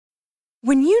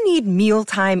When you need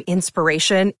mealtime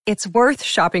inspiration, it's worth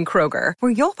shopping Kroger,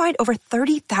 where you'll find over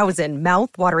 30,000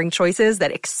 mouth-watering choices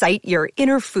that excite your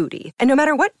inner foodie. And no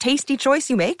matter what tasty choice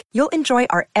you make, you'll enjoy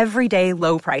our everyday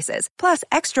low prices, plus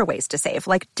extra ways to save,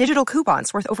 like digital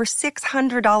coupons worth over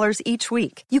 $600 each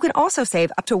week. You can also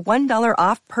save up to $1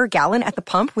 off per gallon at the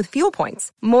pump with fuel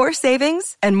points. More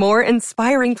savings and more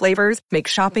inspiring flavors make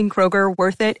shopping Kroger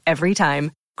worth it every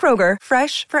time. Kroger,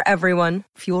 fresh for everyone.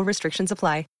 Fuel restrictions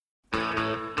apply.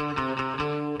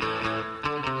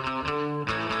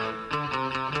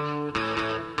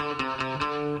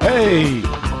 Hey,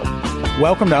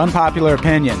 welcome to Unpopular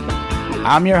Opinion.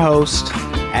 I'm your host,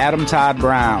 Adam Todd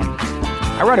Brown.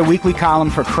 I write a weekly column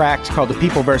for Cracked called The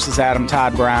People vs. Adam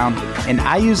Todd Brown, and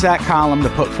I use that column to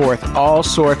put forth all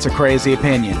sorts of crazy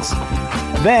opinions.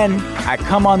 Then, I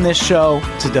come on this show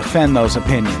to defend those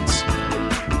opinions.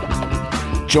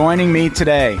 Joining me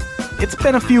today, it's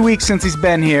been a few weeks since he's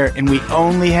been here, and we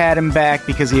only had him back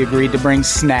because he agreed to bring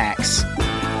snacks.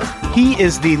 He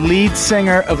is the lead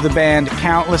singer of the band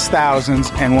Countless Thousands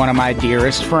and one of my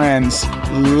dearest friends.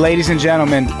 Ladies and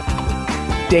gentlemen,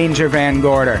 Danger Van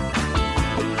Gorder.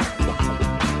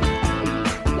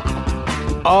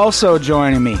 Also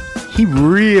joining me, he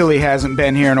really hasn't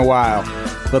been here in a while,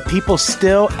 but people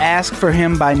still ask for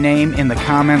him by name in the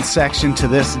comments section to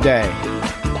this day.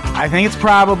 I think it's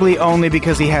probably only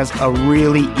because he has a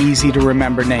really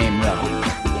easy-to-remember name, though.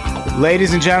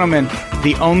 Ladies and gentlemen,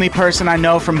 the only person I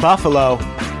know from Buffalo,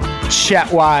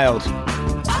 Chet Wild.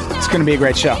 It's going to be a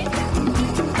great show.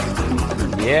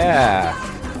 Yeah.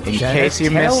 In case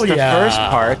you missed the first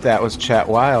part, that was Chet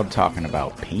Wild talking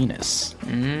about penis.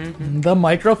 Mm-hmm. The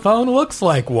microphone looks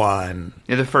like one.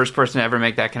 You're the first person to ever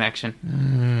make that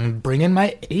connection. Bring in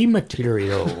my A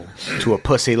material. To a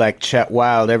pussy like Chet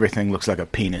Wild, everything looks like a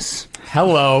penis.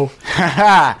 Hello.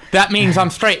 That means I'm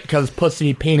straight, because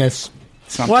pussy, penis.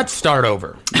 Something. Let's start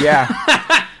over. Yeah.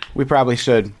 We probably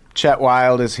should. Chet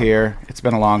Wild is here. It's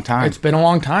been a long time. It's been a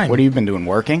long time. What have you been doing?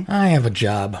 Working? I have a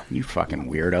job. You fucking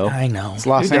weirdo. I know. It's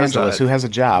Los Angeles. Who has a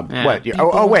job? Yeah. What?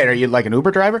 Oh, wait. Are you like an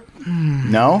Uber driver?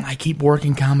 No? I keep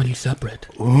working comedy separate.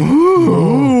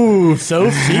 Ooh, so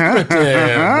secretive.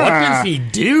 What does he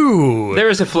do? There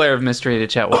is a flare of mystery to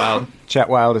Chet Wild. Chet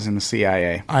Wild is in the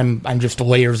CIA. I'm just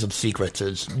layers of secrets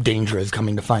as Danger is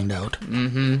coming to find out.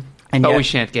 Mm-hmm. And but yet, we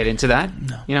shan't get into that.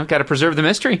 No. You know, got to preserve the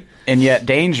mystery. And yet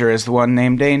Danger is the one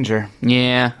named Danger.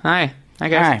 Yeah. Hi. I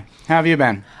guess. Hi. How have you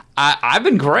been? I've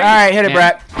been great. All right, hit it,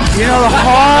 Brett. You know, the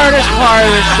hardest part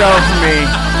of this show for me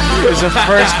is the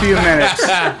first few minutes.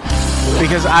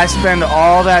 Because I spend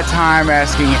all that time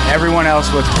asking everyone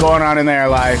else what's going on in their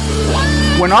life,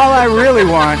 when all I really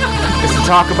want is to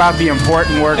talk about the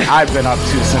important work I've been up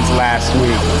to since last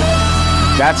week.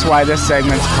 That's why this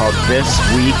segment's called This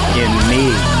Week in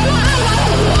Me.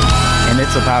 And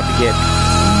it's about to get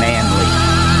manly.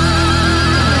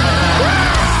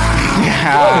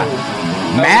 Yeah.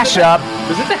 Mashup.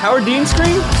 Was it the Howard Dean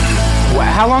scream?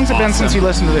 How long's it been since you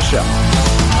listened to the show?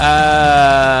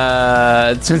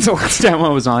 Since the last time I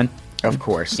was on. Of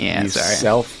course. Yeah, you sorry.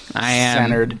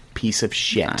 Self-centered piece of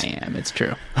shit. I am, it's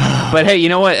true. But hey, you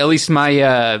know what? At least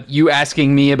my, you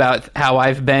asking me about how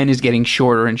I've been is getting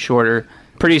shorter and shorter.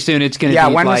 Pretty soon it's going to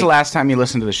be when was the last time you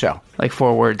listened to the show? Like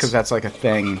 4 words. Because that's like a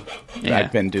thing that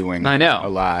I've been doing I know, a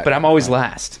lot. But I'm always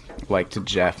last. Like to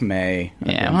Jeff May.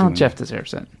 Yeah, well, Jeff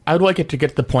deserves it. I would like it to get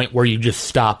to the point where you just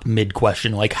stop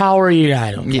mid-question. Like, how are you?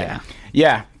 I don't care.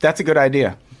 Yeah, that's a good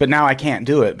idea. But now I can't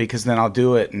do it because then I'll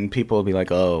do it and people will be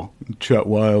like, oh, Chet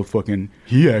Wild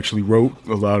he actually wrote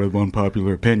a lot of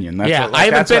unpopular opinion. I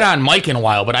haven't been on mic in a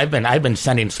while, but I've been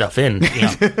sending stuff in. You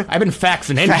know. I've been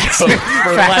faxing in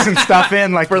faxing stuff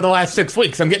in like for the last 6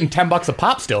 weeks. I'm getting $10 a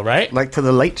pop still, right? Like to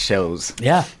the late shows.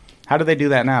 Yeah. How do they do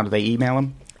that now? Do they email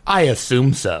them? I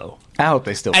assume so. I hope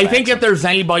they still I think if there's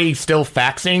anybody still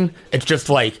faxing, it's just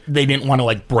like they didn't want to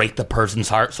like break the person's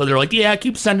heart, so they're like, yeah,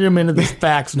 keep sending them into this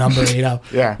fax number, you know.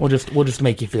 Yeah. We'll just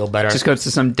make you feel better. Just go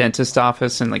to some dentist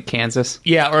office in like Kansas.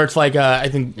 Yeah, or it's like I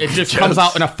think it just comes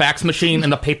out in a fax machine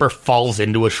and the paper falls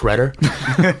into a shredder.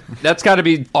 That's got to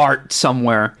be art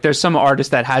somewhere. There's some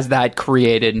artist that has that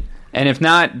created. And if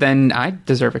not, then I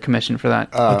deserve a commission for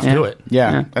that. Let's do it.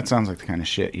 Yeah, that sounds like the kind of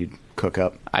shit you'd cook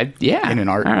up. In an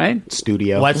art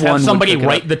studio. Let's have somebody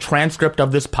write the transcript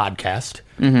of this podcast,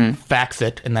 fax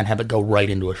it, and then have it go right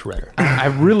into a shredder. I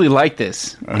really like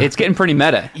this. It's getting pretty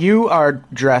meta. You are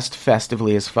dressed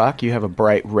festively as fuck. You have a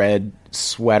bright red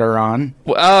sweater on.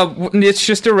 It's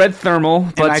just a red thermal,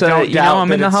 but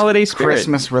I'm in the holiday spirit.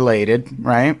 Christmas related,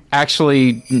 right?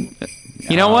 Actually,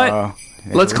 you know what?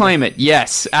 Let's claim it.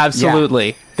 Yes, absolutely.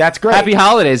 Yeah. That's great. Happy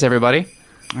holidays, everybody.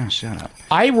 Oh, shut up.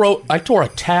 I tore a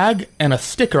tag and a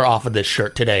sticker off of this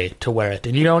shirt today to wear it,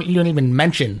 and you don't even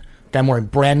mention that I'm wearing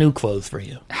brand new clothes for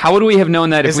you. How would we have known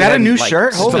that? Is if we that a hadn't, new like,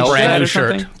 shirt? Holy smelled shit. it Brand or new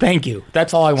shirt. something? Thank you.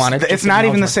 That's all I wanted. It's not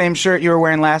even the same shirt you were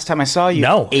wearing last time I saw you.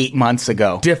 No. 8 months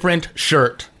ago. Different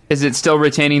shirt. Is it still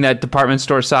retaining that department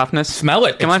store softness? Smell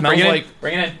it. Come It on, bring smells it like- in.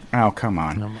 Bring it in. Oh, come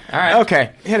on. All right. Okay,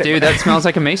 hit it. Dude, that smells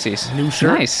like a Macy's. New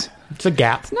shirt. Nice. It's a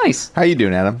Gap. Nice. How you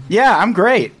doing, Adam? Yeah, I'm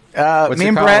great. What's me your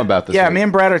and column Brett, about this Yeah, week? me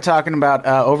and Brett are talking about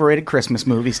overrated Christmas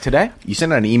movies today. You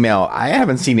sent an email. I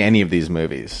haven't seen any of these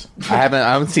movies. I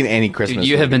haven't seen any Christmas. Dude,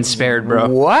 you have been movies. spared, bro.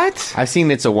 What? I've seen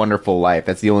It's a Wonderful Life.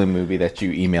 That's the only movie that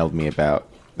you emailed me about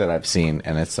that I've seen,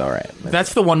 and it's all right.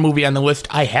 That's the one movie on the list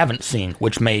I haven't seen,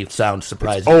 which may sound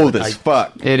surprising. Old but as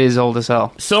fuck. It is old as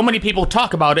hell. So many people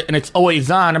talk about it, and it's always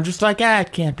on. I'm just like,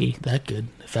 it can't be that good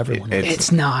if everyone.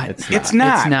 It's not. It's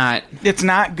not. It's not. It's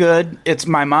not good. It's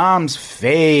my mom's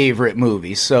favorite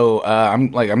movie. So I'm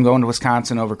going to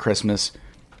Wisconsin over Christmas.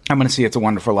 I'm going to see It's a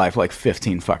Wonderful Life like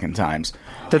 15 fucking times.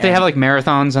 That they have like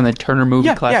marathons on the Turner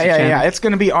Movie Classic channel? Yeah. It's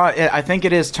going to be on. I think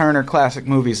it is Turner Classic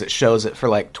Movies that shows it for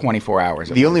like 24 hours.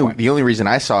 The only reason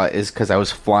I saw it is because I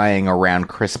was flying around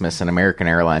Christmas, and American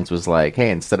Airlines was like,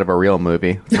 "Hey, instead of a real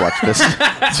movie, let's watch this.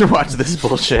 Let's watch this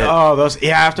bullshit." Oh, those.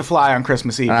 Yeah, I have to fly on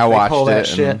Christmas Eve. And I They watched pull that it,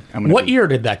 shit. and- I'm gonna What be- year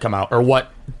did that come out, or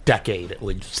what decade at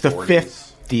least? It's the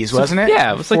 50s, wasn't it?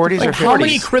 Yeah, it was like the 40s or 50s. How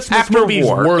many Christmas After movies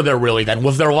war. were there really then?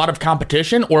 Was there a lot of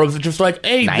competition, or was it just like,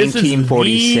 hey, this is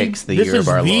 1946, the this year is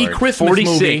of our the Lord. Christmas movie?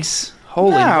 46.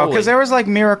 Holy No, moly. because there was like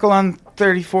Miracle on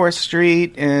 34th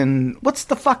Street and what's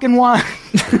the fucking one?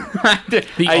 The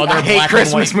I other hate black and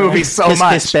Christmas white movies so Kiss,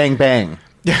 much. Kiss, Bang, Bang.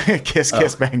 Kiss,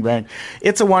 kiss, bang, bang.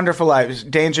 It's a Wonderful Life.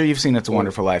 Danger, you've seen It's a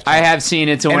Wonderful Life. I have seen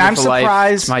It's a And I'm Wonderful Life.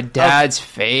 surprised It's my dad's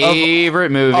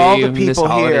favorite movie all the this people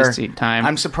holiday here. time.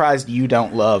 I'm surprised you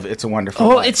don't love It's a Wonderful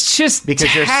Oh, Life. it's just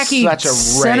Because you're tacky, such a ray of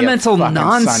sentimental fucking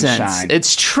nonsense. sunshine.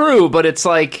 It's true, but it's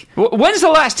like, when's the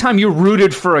last time you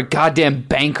rooted for a goddamn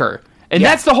banker? And Yeah.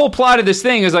 that's the whole plot of this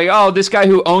thing is like, oh, this guy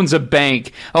who owns a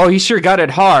bank, oh, he sure got it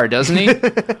hard, doesn't he?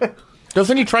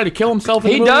 Doesn't he try to kill himself?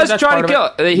 In He the movie? does That's try part to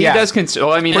of it. kill. He Yeah. does.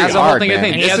 Well, I mean, Pretty that's the whole hard, thing. I man.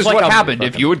 think And he this has is like what a happened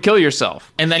if you would kill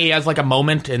yourself. And then he has like a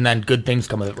moment, and then good things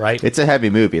come of it, right? It's a heavy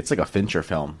movie. It's like a Fincher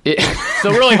film.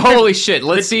 So really, Holy shit!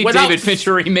 Let's see without- David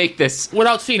Fincher remake this.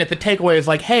 without seeing it, the takeaway is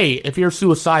like, hey, if you're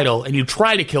suicidal and you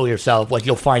try to kill yourself, like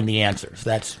you'll find the answers.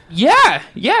 That's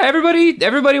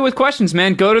Everybody with questions,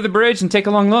 man, go to the bridge and take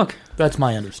a long look.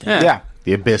 my understanding. Yeah.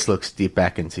 The abyss looks deep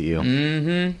back into you.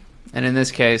 And in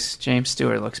this case, James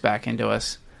Stewart looks back into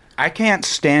us. I can't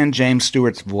stand James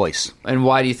Stewart's voice And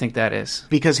why do you think that is?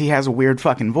 because he has a weird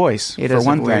fucking voice. He for does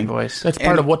one have a weird thing. voice. That's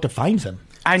part of what defines him.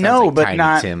 I know, like but Tiny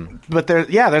not. Tim. But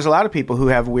there's a lot of people who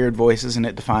have weird voices and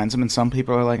it defines them, and some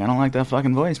people are like, I don't like that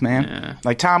fucking voice, man. Yeah.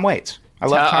 Like Tom Waits. I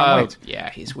love Tom Waits.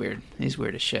 Yeah, he's weird. He's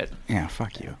weird as shit. Yeah,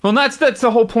 fuck you. Well, that's the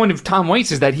whole point of Tom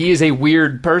Waits is that he is a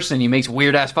weird person. He makes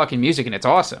weird ass fucking music, and it's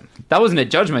awesome. That wasn't a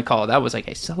judgment call. That was like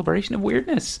a celebration of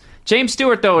weirdness. James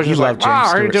Stewart though was You just love like, James wow,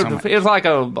 Stewart so much. it's like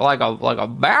a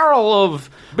barrel of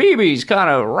BBs kind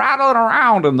of rattling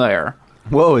around in there.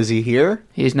 Whoa, is he here?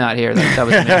 He's not here. That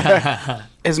was me.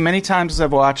 As many times as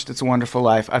I've watched It's a Wonderful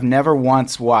Life, I've never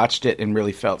once watched it and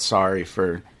really felt sorry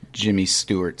for Jimmy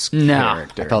Stewart's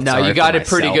character. I felt No, sorry you got for it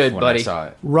pretty myself good, when buddy. I saw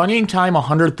it. Running time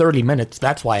 130 minutes.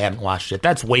 That's why I haven't watched it.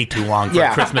 That's way too long for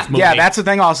a Christmas movie. Yeah, that's the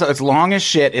thing also. It's long as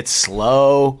shit. It's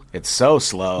slow. It's so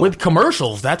slow. with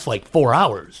commercials. That's like 4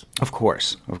 hours. Of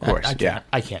course.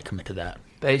 I can't commit to that.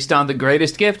 Based on The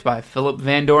Greatest Gift by Philip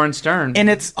Van Doren Stern. And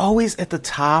it's always at the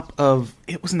top of.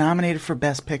 It was nominated for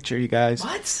Best Picture, you guys.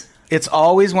 What? It's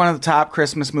always one of the top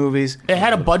Christmas movies. It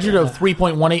had a budget of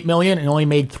 $3.18 million and only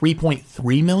made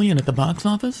 $3.3 million at the box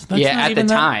office. That's Yeah, not at the even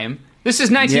that- time. This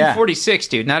is 1946,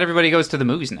 dude. Not everybody goes to the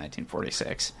movies in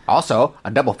 1946. Also,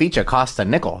 a double feature costs a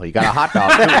nickel. You got a hot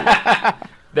dog, too.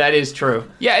 That is true.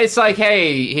 Yeah, it's like,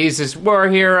 hey, he's this war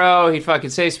hero. He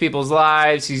fucking saves people's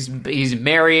lives. He's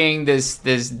marrying this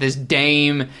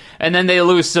dame, and then they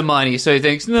lose some money. So he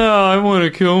thinks, no, I want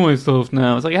to kill myself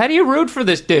now. It's like, how do you root for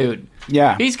this dude?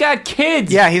 Yeah. He's got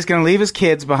kids. Yeah, he's going to leave his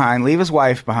kids behind, leave his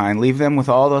wife behind, leave them with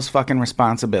all those fucking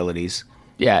responsibilities.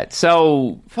 Yeah.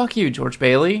 So fuck you, George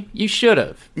Bailey. You should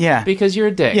have. Yeah. Because you're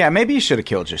a dick. Yeah, maybe you should have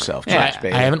killed yourself, George Yeah,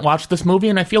 Bailey. I haven't watched this movie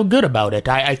and I feel good about it.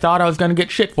 I thought I was going to get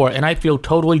shit for it, and I feel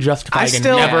totally justified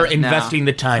still- in never Yeah, no. investing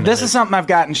the time. This in is something I've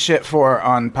gotten shit for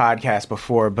on podcasts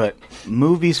before, but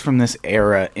movies from this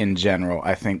era in general,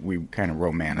 I think we kind of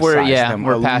romanticize them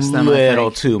we're a past them, I little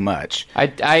think. too much.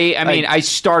 I mean, I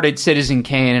started Citizen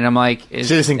Kane, and I'm like, is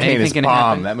Citizen Kane is anything gonna bomb.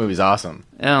 happen? That movie's awesome.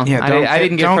 Oh, Yeah, I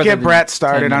didn't get don't further get than Brett 10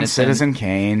 started on minutes in. Citizen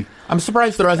Kane. I'm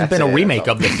surprised there hasn't been a That's it, remake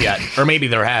that's of this yet. Or maybe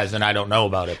there has, and I don't know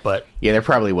about it. But Yeah, there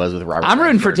probably was with Robert. I'm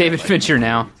rooting for Redford. David Fincher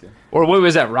now. Or what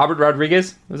was that? Robert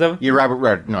Rodriguez? Was that? Yeah, Robert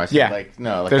Red. No, I said Yeah.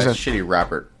 there's There's a shitty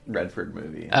Robert Redford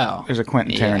movie. Oh, There's a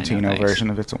Quentin Yeah, no, Tarantino thanks. version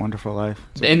of It's a Wonderful Life.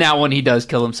 in that one he does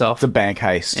kill himself. It's a bank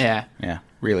heist. Yeah. Yeah.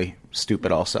 Really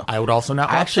stupid also. I would also not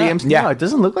watch Actually, that. Yeah. no, it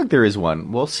doesn't look like there is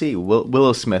one. We'll see.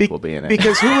 Willow Smith will be in it.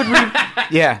 Because who would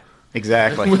Yeah,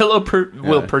 exactly. will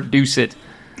produce it.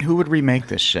 Who would remake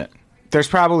this shit? There's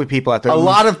probably people out there a who-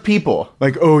 lot of people.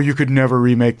 like, oh, you could never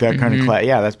remake that kind of class.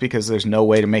 Yeah, that's because there's no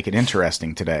way to make it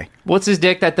interesting today. What's his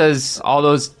dick that does all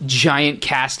those giant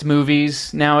cast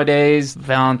movies nowadays?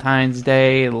 Valentine's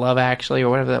Day, Love Actually, or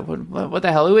whatever that. What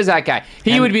the hell? Who is that guy?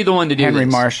 He would be the one to do Henry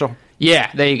this. Marshall.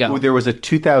 Yeah, there you go. There was a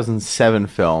 2007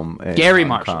 film. In Gary Hong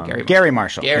Marshall. Kong. Gary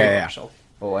Marshall. Gary Yeah, yeah. Marshall.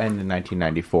 Oh, and in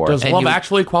 1994. Does And Love you-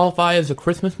 Actually qualify as a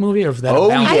Christmas movie, or is that Oh, a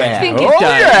Valentine's yeah. I think Oh, it does.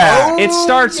 yeah. It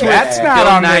starts with That's not Bill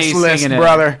on Nye this list, singing it.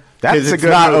 brother. That's Because a it's good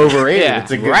not movie. overrated. Yeah.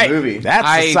 It's a good Right. movie. That's a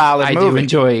I solid movie. do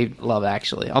enjoy Love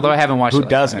Actually, although I haven't watched Who it.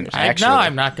 doesn't? Actually. No,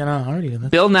 I'm not gonna argue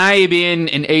that. Bill Nye being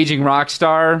an aging rock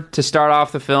star to start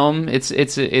off the film, it's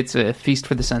a feast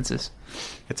for the senses.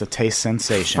 It's a taste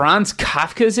sensation. Franz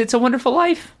Kafka's "It's a Wonderful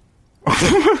Life."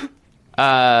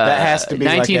 that has to be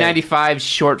 1995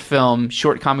 short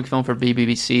comic film for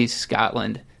BBC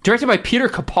Scotland, directed by Peter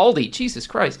Capaldi. Jesus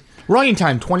Christ! Running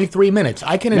time 23 minutes.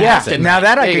 I can Like invest yeah, in now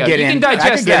that There I you could go. get You in. can I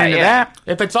digest could get that, into yeah. that.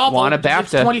 If it's awful, Want a it's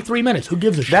BAFTA. 23 minutes. Who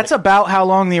gives a shit? That's about how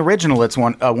long the original "It's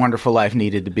a Wonderful Life"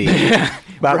 needed to be.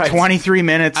 About Right. 23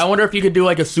 minutes. I wonder if you could do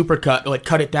like a super cut, like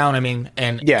cut it down. I mean,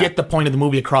 and Yeah. get the point of the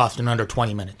movie across in under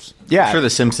 20 minutes. Yeah, I'm sure The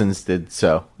Simpsons did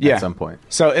so yeah. at some point.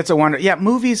 So it's a wonder. Yeah,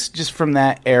 movies just from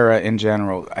that era in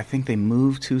general. I think they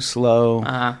move too slow.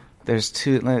 There's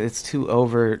too. It's too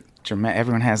over dramatic.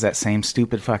 Everyone has that same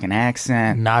stupid fucking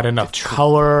accent. Not enough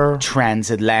color.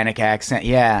 Transatlantic accent.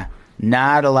 Yeah,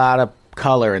 not a lot of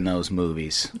color in those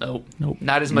movies. Nope.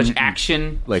 Not as much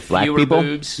action. Like black fewer people?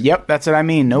 boobs. Yep, that's what I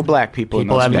mean. No black people,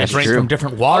 People in those having to movies. drink true. from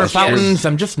different water yes. fountains.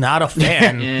 I'm just not a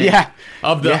fan Yeah,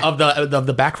 of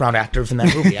the background actors in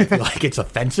that movie. I feel like it's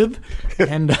offensive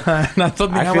and not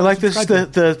something I feel would like this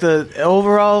subscribe to. the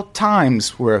overall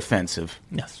times were offensive.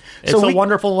 Yes, it's So a we-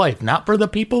 wonderful life, not for the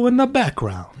people in the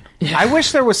background. I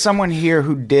wish there was someone here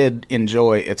who did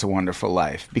enjoy "It's a Wonderful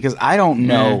Life" because I don't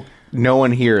know. No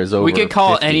one here is over. We could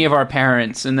call 50. any of our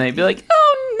parents, and they'd be like,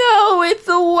 "Oh no, it's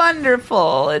a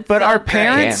wonderful." It's But so are great."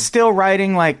 parents still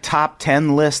writing like top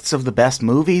 10 lists of the best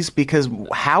movies? Because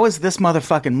how is this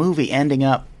motherfucking movie ending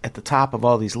up at the top of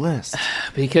all these lists?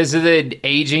 Because of the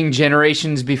aging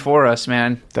generations before us,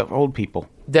 man. The old people.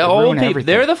 The They old ruin people. everything.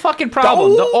 They're the fucking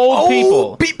problem. The old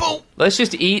people. People. Let's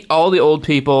just eat all the old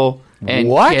people and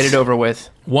What? get it over with.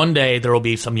 One day there will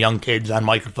be some young kids on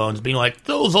microphones being like,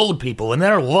 "Those old people and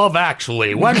their Love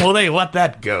Actually. When will they let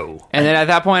that go?" And then at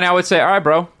that point, I would say, "All right,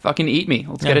 bro, fucking eat me.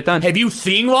 Let's get it done." Have you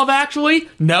seen Love Actually?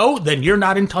 No? Then you're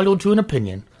not entitled to an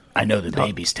opinion. I know the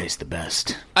babies taste the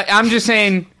best. I'm just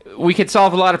saying, we could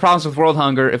solve a lot of problems with world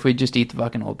hunger if we just eat the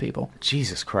fucking old people.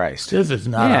 Jesus Christ. This is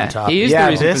not Yeah, on top. he is the Yeah,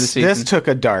 reason for the this season. took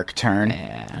a dark turn.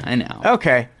 Yeah, I know.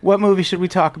 Okay, what movie should we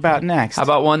talk about next? How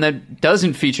about one that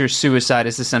doesn't feature suicide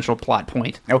as the central plot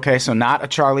point? Okay, so not a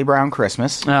Charlie Brown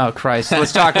Christmas. Oh, Christ.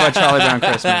 Let's talk about Charlie Brown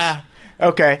Christmas.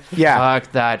 Okay, yeah.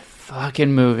 Fuck that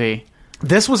fucking movie.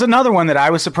 This was another one that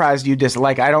I was surprised you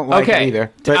dislike. I don't like Okay. it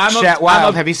either. But I'm a- Chat Wild,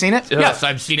 I'm a- have you seen it? Yes,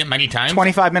 I've seen it many times.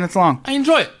 25 minutes long. I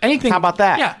enjoy it. Anything. How about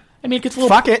that? Yeah. I mean, it gets a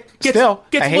little. Fuck it. Still,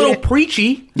 Gets I a hate little it.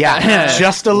 preachy. Yeah,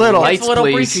 just a little. Lights, It's a little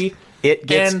please. preachy. It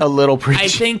gets And a little preachy. I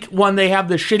think when they have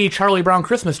the shitty Charlie Brown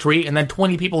Christmas tree and then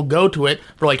 20 people go to it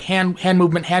for like hand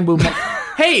movement.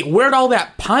 Hey, where'd all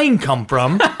that pine come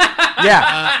from?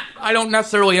 Yeah. I don't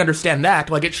necessarily understand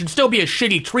that. Like, it should still be a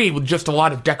shitty tree with just a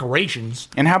lot of decorations.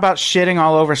 And how about shitting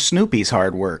all over Snoopy's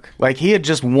hard work? Like, he had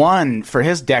just won for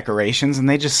his decorations, and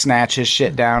they just snatch his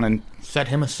shit down and Set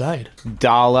him aside.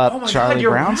 doll up Oh my Charlie God,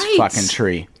 you're Brown's right. fucking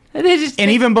tree. They just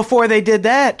And even before they did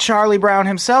that, Charlie Brown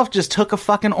himself just took a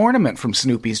fucking ornament from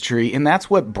Snoopy's tree, and that's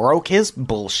what broke his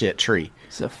bullshit tree.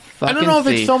 it's a I fucking don't know if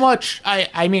thief. it's so much.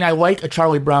 I mean, I like a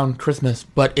Charlie Brown Christmas,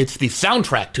 but it's the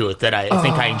soundtrack to it that I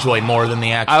think I enjoy more than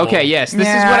the actual. Okay, yes, this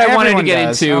Yeah, is what I wanted to everyone get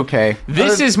does. into. Okay.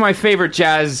 This is my favorite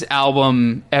jazz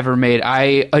album ever made.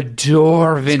 I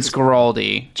adore Vince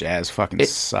Guaraldi. Jazz fucking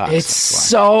sucks. It's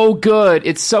that's why. so good.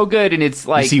 It's so good, and it's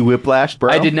like You see Whiplash,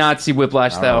 bro? I did not see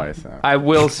Whiplash though. I saw. I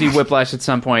will see Whiplash at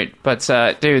some point. But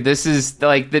dude, this is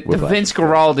like the Whiplash Vince is great.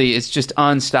 Guaraldi is just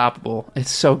unstoppable.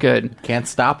 It's so good. Can't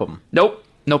stop him. Nope.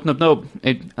 Nope.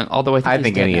 All the way. I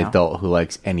think any adult who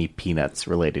likes any peanuts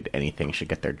related to anything should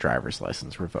get their driver's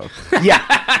license revoked. Yeah.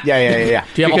 Do you have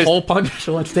Because- a hole punch?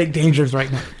 So let's take dangers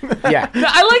right now. Yeah.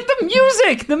 I like the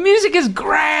music. The music is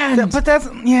grand. But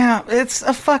it's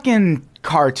a fucking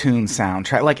cartoon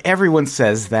soundtrack. Like, everyone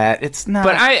says that. It's not.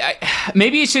 But I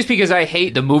maybe it's just because I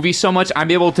hate the movie so much.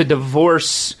 I'm able to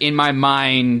divorce in my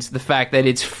mind the fact that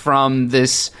it's from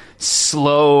this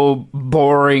slow,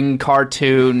 boring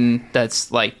cartoon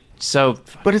that's like so.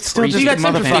 But it's still crazy. just See, a that's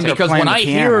interesting motherfucker because playing when the I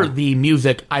piano. hear the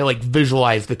music, I like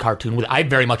visualize the cartoon with it. I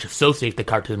very much associate the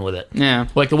cartoon with it. Yeah.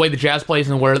 Like the way the jazz plays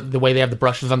and the way they have the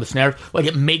brushes on the snare, like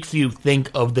it makes you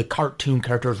think of the cartoon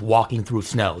characters walking through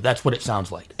snow. That's what it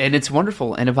sounds like. And it's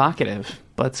wonderful and evocative.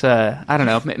 But I don't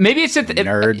know. Maybe it's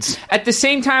Nerds. At the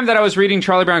same time that I was reading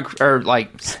Charlie Brown, or like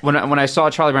when I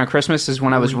saw Charlie Brown Christmas, is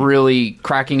when I was really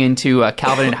cracking into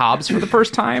Calvin and Hobbes for the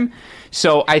first time.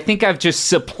 So I think I've just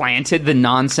supplanted the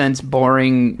nonsense,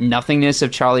 boring nothingness of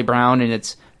Charlie Brown and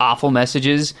its awful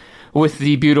messages with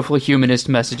the beautiful humanist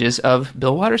messages of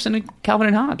Bill Watterson and Calvin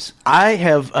and Hobbes. I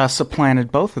have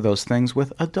supplanted both of those things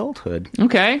with adulthood.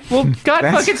 Okay, well, God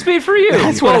That's- fucking speed for you.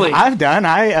 That's what Fully. I've done.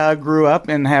 I grew up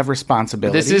and have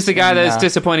responsibilities. This is the guy and, that is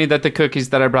disappointed that the cookies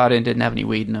that I brought in didn't have any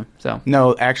weed in them. So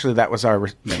No, actually, that was our.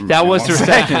 that was the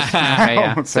receptionist. Right,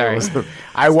 yeah, sorry.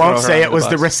 I won't Throw her say under it the was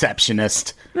the bus.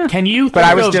 receptionist, Can you? but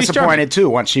I was think of- disappointed too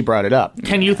once she brought it up.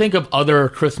 Can you think of other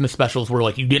Christmas specials where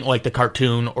like you didn't like the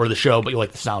cartoon or the show, but you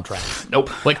like the soundtrack? Nope.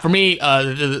 Like for me,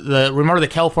 remember the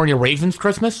California Raisins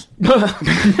Christmas? No.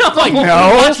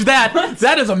 Watch that.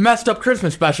 That is a messed up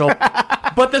Christmas special,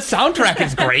 but the soundtrack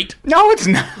is great. No, it's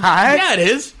not. Yeah, it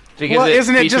is. Because Well,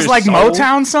 isn't it features just like soul.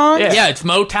 Motown songs? Yeah. Yeah, it's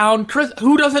Motown.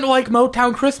 Who doesn't like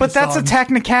Motown Christmas? But that's a songs?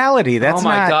 technicality. That's Oh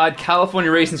my not. God,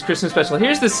 California Raisins Christmas special.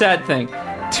 Here's the sad thing: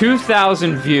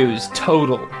 2,000 views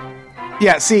total.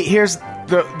 Yeah, see, here's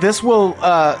this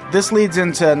leads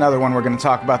into another one we're going to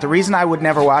talk about. The reason I would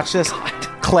never watch this,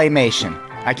 claymation.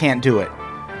 I can't do it.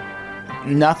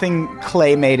 Nothing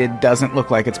claymated doesn't look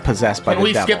like it's possessed by Can the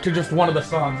we devil. skip to just one of the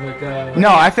songs? Like, No,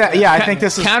 I think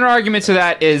this is. Counter argument to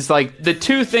that is like the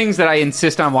two things that I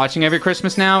insist on watching every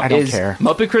Christmas now I don't is care.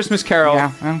 Muppet Christmas Carol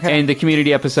Yeah, I don't care. and the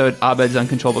community episode Abed's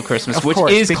Uncontrollable Christmas, Of which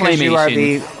course, is because claymation. you are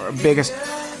the biggest.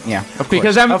 Yeah, of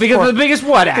because course. I'm Of because course. I'm the biggest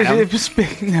what, Adam?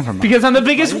 Never mind. Because I'm the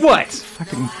biggest what?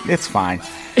 Fucking, it's fine.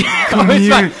 It's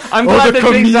fine. I'm Oh, glad the that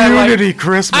things I like. community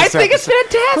Christmas. I think it's episode.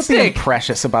 Quit being fantastic.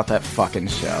 precious about that fucking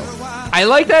show. I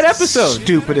like that episode.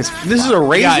 Stupid as. This is a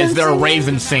raisin. guys, there are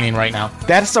raisins singing right now.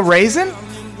 That's a raisin?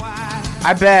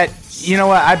 I bet, you know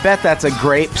what? I bet that's a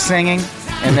grape singing,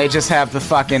 and they just have the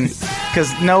fucking.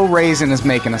 Because no raisin is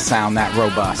making a sound that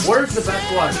robust. Where's the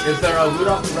best one? Is there a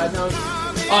Rudolph the Red-Nosed?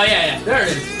 Oh yeah, there it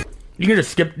is. You can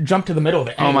just jump to the middle of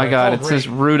it. Oh my Anyway, God! it's It all says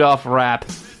great. Rudolph rap.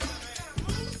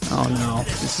 Oh no!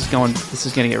 This is going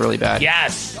to get really bad.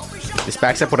 Yes. This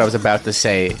backs up what I was about to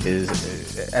say.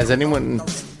 Has anyone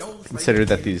considered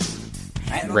that these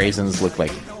raisins look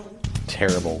like a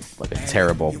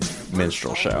terrible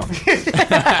minstrel show?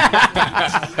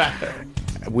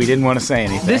 We didn't want to say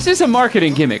anything. This is a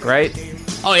marketing gimmick, right?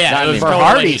 Oh yeah, it was for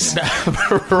totally- Hardee's.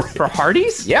 For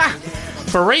Hardee's? Yeah.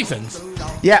 for raisins.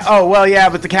 Yeah, oh, well, yeah,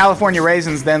 but the California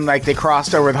raisins, then, like, they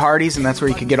crossed over with Hardee's, and that's where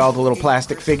you could get all the little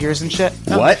plastic figures and shit.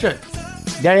 What? Shit.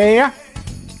 Yeah.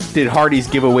 Did Hardee's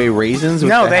give away raisins?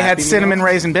 With No, the they had Happy cinnamon Meal?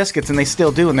 raisin biscuits, and they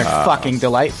still do, and they're fucking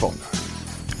delightful.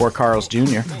 Or Carl's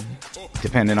Jr.,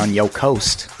 depending on your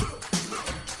coast.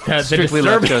 The Strictly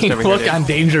left coast disturbing over here, look dude. on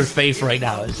Danger's face right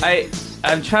now is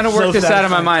I'm trying to work So this out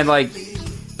of my satisfying. mind. Like,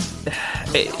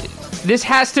 this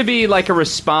has to be like a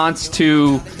response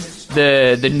to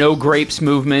the no grapes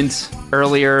movement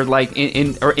earlier, like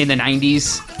in the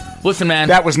 90s. listen, man.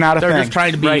 That was not a They're thing. just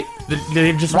trying to be. Right.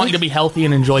 They just want you to be healthy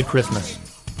and enjoy Christmas.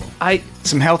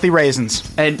 Some healthy raisins.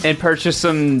 And purchase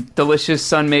some delicious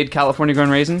sun-made California grown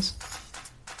raisins.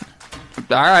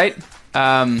 All right,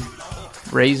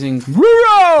 raisins.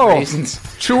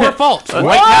 True or false? Right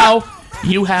now,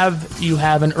 you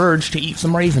have an urge to eat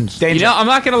some raisins. You know, I'm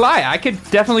not gonna lie. I could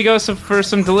definitely go for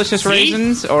some delicious See?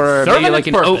 raisins, or Serving maybe like its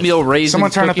an purpose. oatmeal raisin.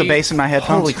 Someone turn up the cookie. bass in my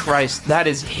headphones. Holy Christ, that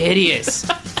is hideous.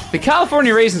 The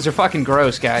California raisins are fucking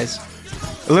gross, guys.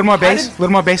 A little more bass. A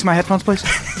little more bass in my headphones, please.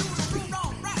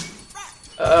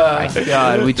 My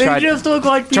God, we They tried. just look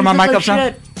like Turn my pieces mic of up, son.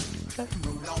 shit.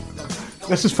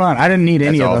 This is fun. I didn't need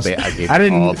any all of those. ba- I gave I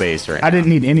didn't. all bass right I now. didn't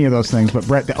need any of those things. But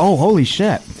Brett. Oh, holy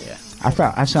shit! Yeah.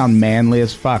 I sound manly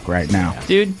as fuck right now.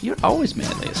 Dude, you're always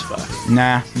manly as fuck.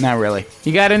 Nah, not really.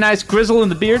 You got a nice grizzle in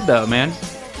the beard, though, man.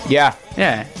 Yeah,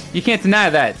 Yeah, you can't deny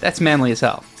that. That's manly as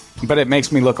hell. but it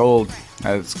makes me look old.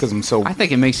 It's because I'm so. I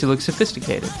think it makes you look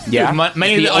sophisticated. Yeah.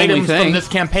 Many of The the only items thing. from this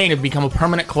campaign have become a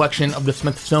permanent collection of the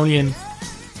Smithsonian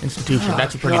Institution.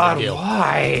 That's a pretty big deal.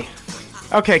 Why?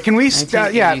 Okay, can we?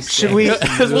 Yeah, 1986. should we?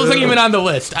 This wasn't even on the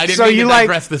list. I didn't So need you to like-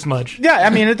 digress this much. Yeah, I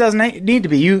mean, it doesn't need to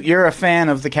be. You're a fan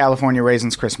of the California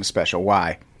Raisins Christmas special.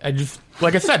 Why? I just,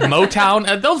 like I said,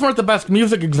 Motown. Those weren't the best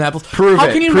music examples. Prove How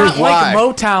it. can you Prove not like why.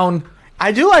 Motown?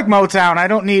 I do like Motown. I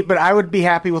don't need, but I would be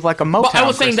happy with like a Motown. Well, I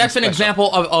was saying Christmas that's an special.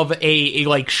 example of a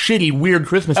like shitty, weird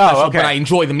Christmas Oh, special, okay. but I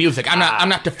enjoy the music. I'm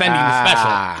not defending the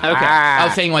special. Okay. I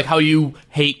was saying like how you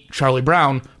hate Charlie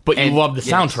Brown, but you And- love the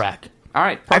yes. soundtrack. All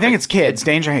right. I think it's kids.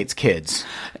 Danger hates kids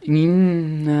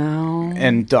No.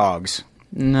 and dogs.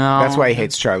 No. That's why he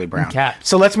hates Charlie Brown. Cats.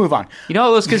 So let's move on. You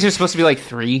know, those kids are supposed to be like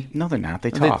 3. No, they're not. They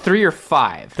They're talk. 3 or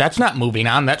 5. That's not moving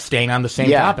on. That's staying on the same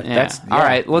Yeah, topic. Yeah. All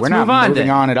right, let's we're not move on moving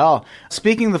then. on at all.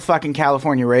 Speaking of the fucking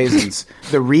California raisins,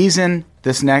 the reason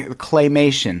this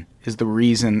claymation is the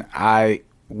reason I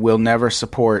will never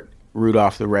support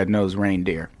Rudolph the Red-Nosed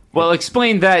Reindeer. Well,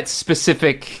 explain that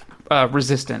specific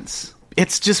resistance.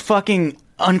 It's just fucking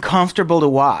uncomfortable to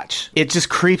watch. It just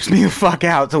creeps me the fuck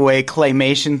out the way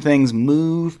claymation things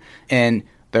move and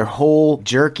their whole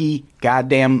jerky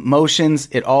goddamn motions.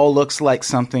 It all looks like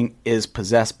something is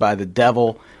possessed by the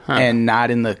devil and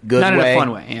not in the good Not way. in a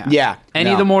fun way, yeah. Yeah. Any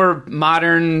no. of the more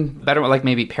modern, better, like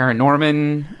maybe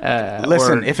Paranorman?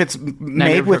 Listen, or if it's Nightmare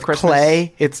made Before with Christmas?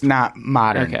 clay, it's not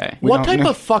modern. Okay. We What don't type know-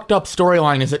 of fucked up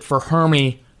storyline is it for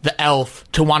Hermie, the elf,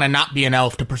 to want to not be an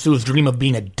elf, to pursue his dream of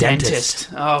being a dentist?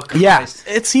 Oh, Christ.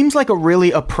 Yeah, it seems like a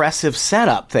really oppressive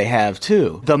setup they have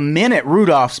too. The minute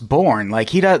Rudolph's born, like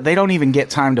they don't even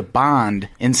get time to bond,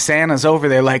 and Santa's over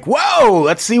there like, "Whoa,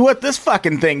 let's see what this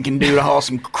fucking thing can do to haul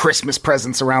some Christmas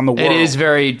presents around the world." It is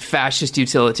very fascist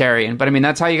utilitarian, but I mean,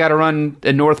 that's how you got to run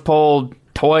a North Pole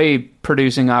toy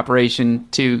producing operation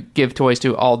to give toys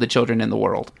to all the children in the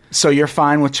world. So you're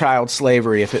fine with child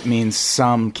slavery if it means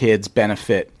some kids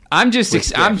benefit. I'm just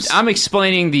gifts. I'm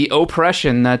explaining the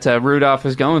oppression that Rudolph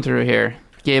is going through here.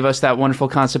 Gave us that wonderful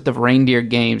concept of reindeer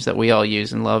games that we all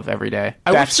use and love every day.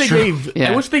 That's I true.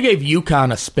 wish they gave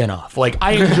Yukon a spin-off. Like,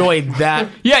 I enjoyed that.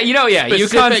 Yeah, Specific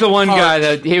Yukon's the one parts. guy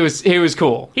that he was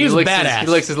cool. He was licks badass. He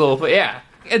licks his little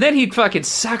and then he fucking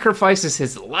sacrifices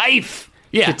his life.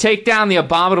 Yeah. To take down the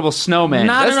abominable snowman.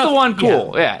 Not That's enough- the one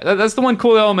cool. Yeah, that's the one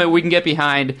cool element we can get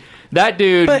behind. That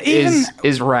dude But even-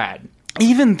 is rad.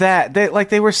 Even that,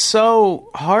 they were so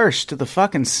harsh to the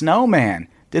fucking snowman.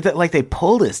 Did that like they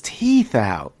pulled his teeth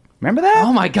out? Remember that?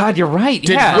 Oh my god, you're right.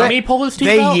 Did yeah. Hermie pull his teeth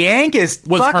They out? yank his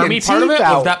Was fucking Hermie part of teeth it?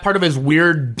 out. Was that part of his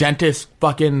weird dentist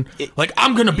fucking, like,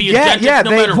 I'm going to be a Yeah, dentist yeah.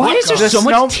 no matter why what is there comes? so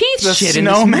much teeth the shit in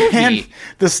this snowman, movie?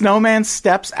 The snowman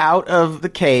steps out of the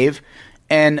cave,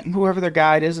 and whoever their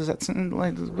guide is that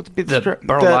like with The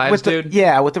Burl Ives with dude?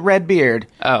 Yeah, with the red beard.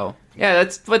 Oh. Yeah,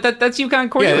 that's Yukon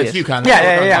Cornelius. Yeah, that's Yukon.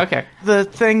 Yeah. Okay. The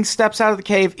thing steps out of the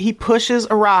cave. He pushes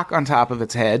a rock on top of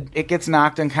its head. It gets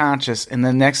knocked unconscious, and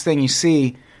the next thing you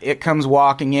see, it comes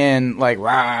walking in like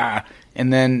rah,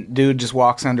 and then dude just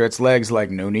walks under its legs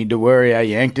like, no need to worry, I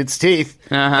yanked its teeth.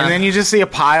 And then you just see a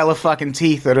pile of fucking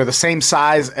teeth that are the same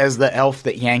size as the elf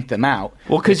that yanked them out.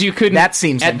 Well, because you couldn't. That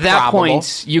seems at that improbable.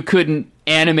 point you couldn't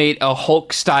animate a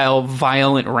Hulk-style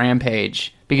violent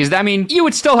rampage because I mean you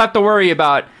would still have to worry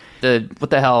about the what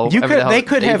the hell. You whatever could- the hell, they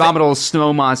could the have- abominable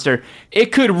snow monster.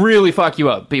 It could really fuck you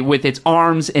up with its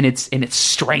arms and its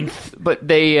strength, but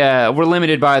they were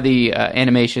limited by the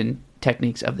animation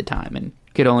techniques of the time and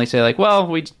could only say like, well,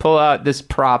 we just pull out this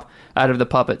prop out of the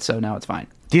puppet, so now it's fine.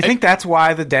 Do you think that's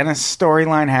why the dentist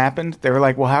storyline happened? They were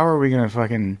like, well, how are we going to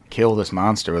fucking kill this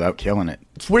monster without killing it?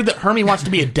 It's weird that Hermie wants to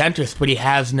be a dentist, but he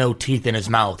has no teeth in his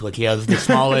mouth. Like, he has the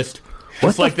smallest. What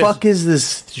just the like fuck is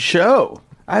this show?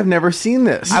 I've never seen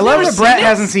this. I love never that Brett seen it?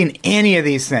 hasn't seen any of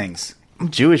these things. I'm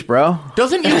Jewish, bro.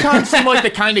 Doesn't Yukon seem like the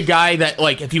kind of guy that,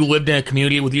 like, if you lived in a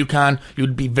community with Yukon, you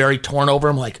would be very torn over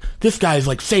him? Like, this guy's,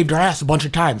 like, saved our ass a bunch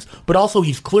of times. But also,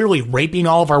 he's clearly raping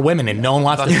all of our women, and no one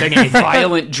wants to say anything.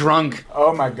 Violent drunk.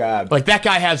 Oh my god. Like, that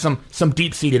guy has some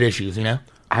deep-seated issues, you know?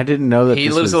 I didn't know that He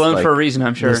this lives was, alone like, for a reason,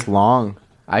 I'm sure. This long.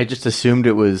 I just assumed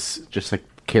it was just like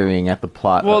carrying out the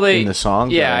plot Well, in the song.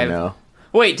 but Yeah, I know.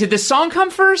 Wait, did the song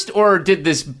come first, or did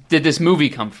this movie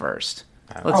come first?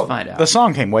 Let's find out. The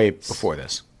song came way before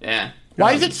this. Yeah.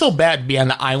 Why is it so bad to be on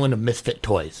the island of misfit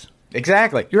toys?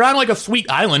 Exactly. You're on, like, a sweet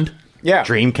island. Yeah.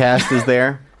 Dreamcast is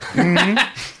there.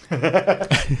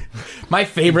 My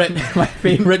favorite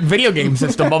video game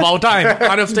system of all time.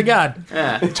 Honest to God.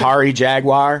 Atari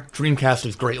Jaguar. Dreamcast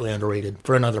is greatly underrated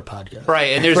for another podcast.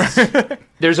 Right, and there's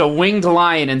there's a winged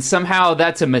lion, and somehow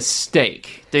that's a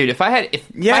mistake. Dude, if I had a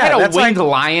that's winged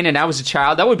lion and I was a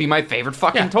child, that would be my favorite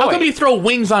fucking toy. How come you throw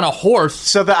wings on a horse?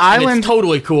 So the and island it's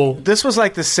totally cool. This was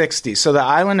like the 60s. So the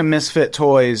Island of Misfit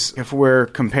Toys, if we're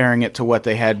comparing it to what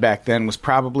they had back then, was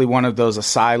probably one of those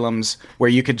asylums where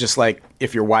you could just like,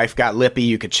 if your wife got lippy,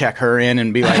 you could check her in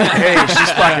and be like, hey,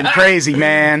 she's fucking crazy,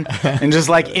 man. And just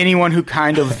like anyone who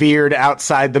kind of veered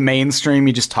outside the mainstream,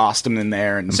 you just tossed them in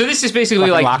there. And So this is basically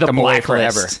fucking like locked the them away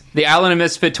Blacklist. forever. The Island of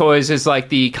Misfit Toys is like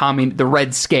the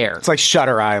Red Scare. It's like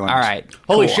Shutter Island. All right.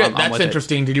 Holy cool, shit, I'm that's with it.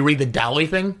 interesting. Did you read the Dolly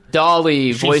thing?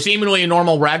 Dolly, She's voice. seemingly a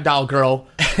normal ragdoll girl,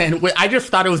 and I just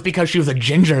thought it was because she was a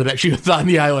ginger that she was on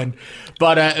the island.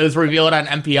 But it was revealed on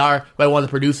NPR by one of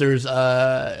the producers, it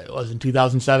was in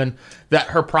 2007, that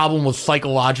her problem was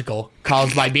psychological,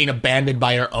 caused by being abandoned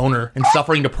by her owner and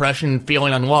suffering depression and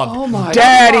feeling unloved. Oh my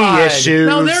Daddy God. issues.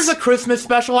 Now there's a Christmas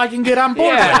special I can get on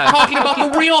board Yeah. with, talking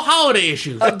about the real holiday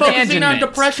issues, focusing on Abandonment.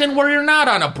 depression where you're not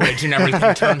on a bridge and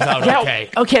everything turns out okay.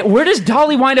 Okay, where does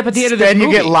Dolly wind up at the end of this Then you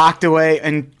movie? get locked away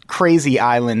in Crazy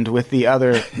Island with the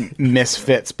other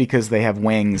misfits because they have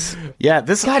wings. Yeah,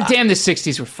 this. God damn, the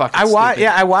 60s were fucking stupid.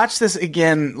 I watched this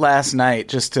again last night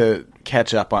just to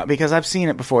catch up on because I've seen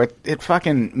it before. It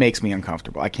fucking makes me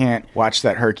uncomfortable. I can't watch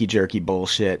that herky jerky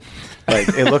bullshit. Like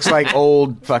it looks like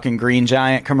old fucking Green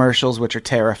Giant commercials, which are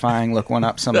terrifying. Look one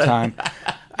up sometime.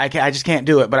 I just can't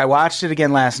do it. But I watched it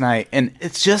again last night, and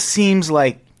it just seems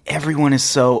like everyone is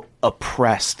so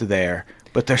oppressed there.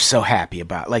 But they're so happy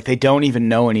about it. Like, they don't even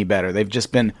know any better. They've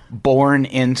just been born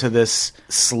into this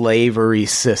slavery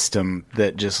system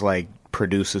that just, like,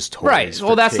 produces toys. Right. for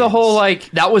Well, that's the kids. whole,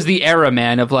 like, that was the era,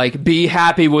 man, of, like, be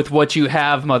happy with what you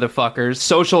have, motherfuckers.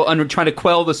 Trying to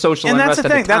quell the social And unrest that's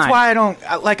the at thing. time. That's why I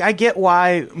don't... I get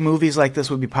why movies like this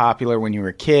would be popular when you were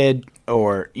a kid.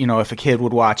 Or, you know, if a kid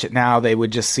would watch it now, they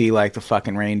would just see, like, the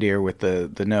fucking reindeer with the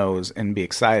nose and be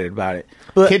excited about it.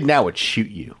 But, Kid now would shoot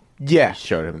you. yeah.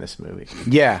 Showed him this movie.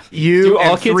 Yeah. You Do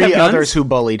all and kids 3 have guns? others who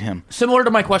bullied him. Similar to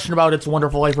my question about It's a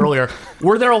Wonderful Life earlier,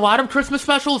 were there a lot of Christmas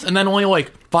specials and then only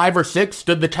like 5 or 6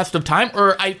 stood the test of time?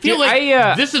 Or I feel Dude,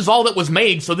 like this is all that was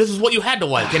made, so this is what you had to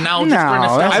like, and now just No, for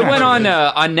nostalgia. that's I not went true.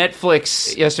 on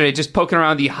Netflix yesterday just poking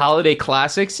around the holiday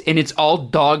classics, and it's all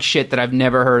dog shit that I've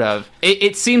never heard of.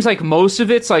 It seems like most of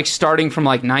it's like starting from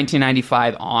like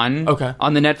 1995 on. Okay.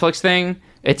 On the Netflix thing.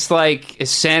 It's like there's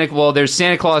Santa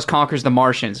Claus Conquers the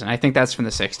Martians, and I think that's from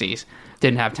the 60s.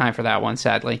 Didn't have time for that one,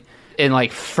 sadly. And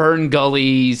like Fern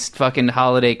Gully's fucking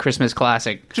holiday Christmas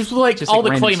classic. Just like all the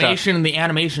random claymation stuff. and the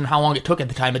animation, how long it took at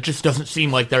the time, it just doesn't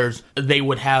seem like they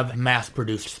would have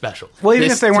mass-produced specials. Well, even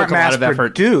This if they weren't took a lot mass of effort.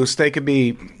 produced, they could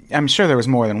be. I'm sure there was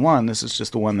more than one. This is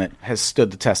just the one that has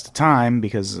stood the test of time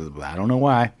because I don't know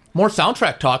why. More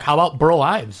soundtrack talk. How about Burl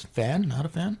Ives? Fan? Not a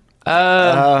fan?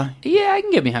 Yeah, I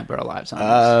can get behind Burl Ives on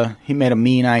this. He made a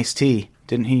mean iced tea.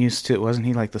 Didn't he used to? Wasn't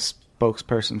he like the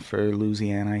spokesperson for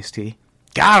Louisiana iced tea?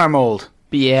 God, I'm old.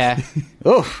 But yeah,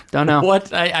 Oof. don't know.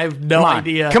 What? I have no Come on.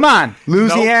 idea. Come on.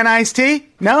 Louisiana iced tea?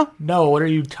 No? No, what are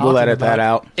you talking We'll about? edit that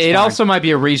out. It also might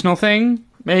be a regional thing,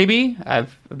 maybe.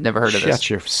 I've never heard of this. Shut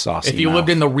your saucy If you mouth. lived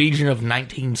in the region of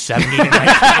 1970 to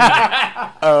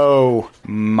 1980, Oh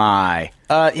my.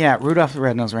 Yeah, Rudolph the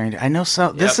Red-Nosed Reindeer. I know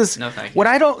so. This Yep. is No, thank you. what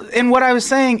I don't. And what I was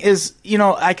saying is, you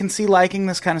know, I can see liking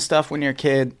this kind of stuff when you're a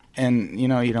kid, and you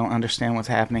know you don't understand what's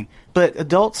happening. But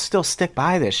adults still stick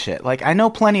by this shit. Like I know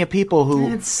plenty of people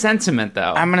who It's sentiment,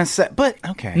 though. I'm gonna say, but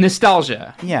okay,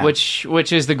 Nostalgia. Yeah. Which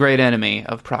is the great enemy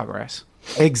of progress.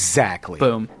 exactly.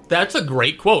 Boom. that's a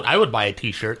great quote. I would buy a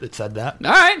T-shirt that said that.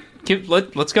 All right.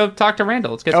 Let's go talk to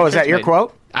Randall. Let's get some Oh, is that shirts your made.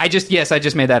 quote? I just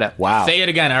made that up. Wow. Say it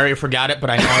again. I already forgot it, but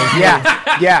I know.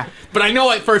 Yeah, yeah. But I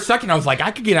know it for a second. I was like,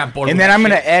 I could get on board. And with then that I'm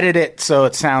gonna shit. edit it so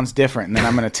it sounds different, and then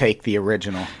I'm gonna take the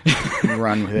original and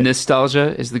run with it.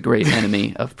 Nostalgia is the great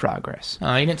enemy of progress.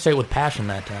 Oh, you didn't say it with passion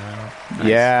that time.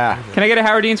 Yeah, Can I get a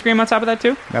Howard Dean scream on top of that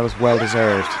too? that was well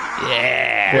deserved.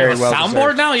 Yeah. Very A well soundboard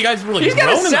deserved. now? You guys really He's got a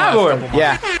grown in the last soundboard. couple months.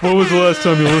 Yeah. When was the last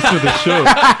time you listened to the show?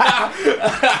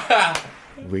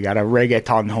 We got a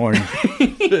reggaeton horn.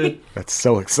 That's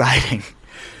so exciting.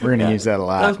 We're gonna use that a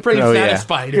lot. That was pretty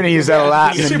satisfying. We're gonna use that a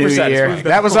lot in the Super new satisfying. year.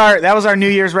 That was our New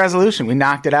Year's resolution. We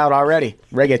knocked it out already.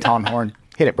 Reggaeton horn.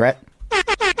 Hit it, Brett.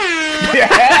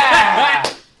 Yeah.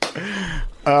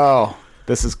 Oh,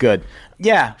 this is good.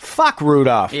 Yeah, fuck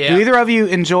Rudolph. Yeah. Do either of you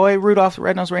enjoy Rudolph the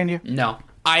Red-Nosed Reindeer? No.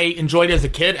 I enjoyed it as a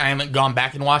kid. I haven't gone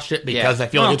back and watched it because Yeah. I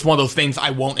feel like No. it's one of those things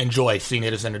I won't enjoy seeing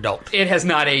it as an adult. It has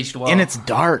not aged well. And it's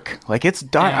dark. Like it's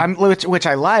dark. Yeah. Which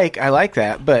I like. I like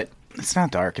that, but it's not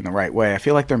dark in the right way. I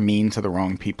feel like they're mean to the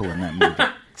wrong people in that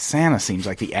movie. Santa seems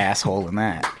like the asshole in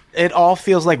that. it all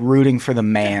feels like rooting for the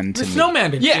man to The me.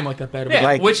 Snowman didn't Yeah. seem like that bad. Yeah,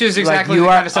 Like- which is like exactly you the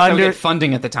are kind of stuff that would under- get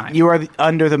funding at the time. You are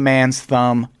under the man's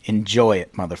thumb. Enjoy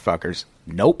it, motherfuckers.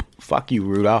 Nope. Fuck you,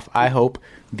 Rudolph. I hope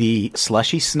the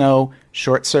slushy snow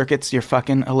short circuits your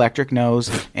fucking electric nose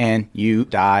and you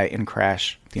die and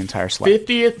crash the entire sled.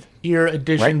 50th year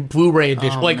edition, Right. Blu-ray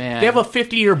edition. Oh, like man. they have a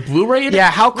 50-year Blu-ray edition.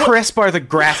 Yeah, how crisp are the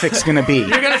graphics gonna be? You're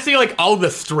gonna see like all the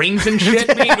strings and shit,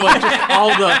 being, like just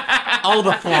all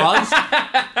the flaws.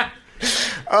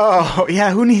 Oh,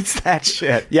 yeah, who needs that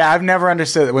shit? Yeah, I've never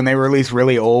understood that when they release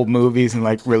really old movies and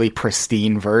like really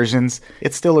pristine versions,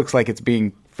 it still looks like it's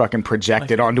being fucking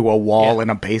projected onto a wall in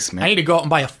a basement. I need to go out and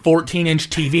buy a 14-inch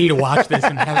TV to watch this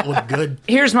and have it look good.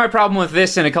 Here's my problem with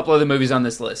this and a couple other movies on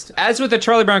this list. As with the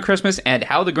Charlie Brown Christmas and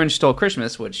How the Grinch Stole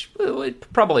Christmas, which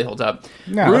probably holds up,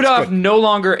 No, that's Rudolph good. no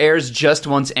longer airs just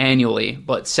once annually,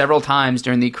 but several times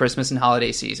during the Christmas and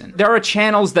holiday season. There are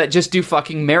channels that just do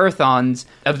fucking marathons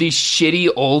of these shitty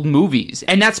old movies,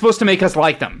 and that's supposed to make us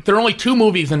like them. There are only 2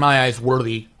 movies in my eyes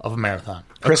worthy of a marathon.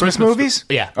 A Christmas movies?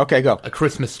 Yeah. Okay, go. A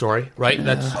Christmas Story, right?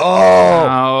 That's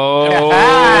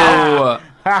Oh.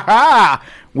 Ha!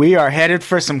 We are headed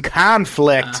for some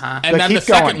conflict. And But then keep the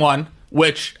second going. one,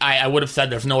 which I would have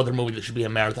said there's no other movie that should be a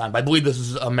marathon, but I believe this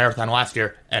is a marathon last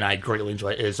year, and I greatly enjoy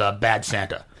it, is Bad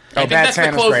Santa. I think Bad that's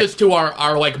Santa's the closest to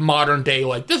our like modern day,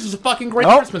 like, this is a fucking great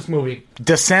Oh. Christmas movie.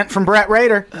 Descent from Brett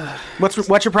Rader. What's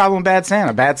your problem with Bad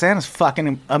Santa? Bad Santa's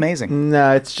fucking amazing.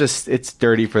 No, it's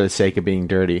dirty for the sake of being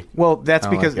dirty. Well, that's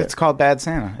I like because it. it's called Bad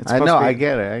Santa. It's I supposed know, to be- I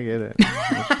get it.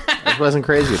 I wasn't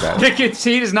crazy about it. The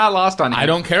conceit is not lost on him. I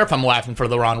don't care if I'm laughing for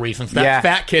the wrong reasons. That Yeah.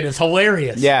 fat kid is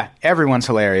hilarious. Yeah, everyone's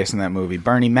hilarious in that movie.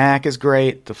 Bernie Mac is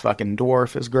great. The fucking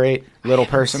dwarf is great. Little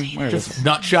person. Where is it? Just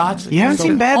nut shots. You haven't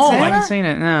seen Bad Oh, Santa? I haven't seen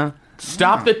it, no.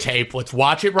 Stop the tape. Let's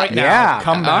watch it right now. Yeah.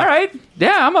 Come back. All right.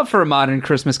 Yeah, I'm up for a modern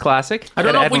Christmas classic. I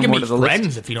don't Gotta know if add we one can more be to the list.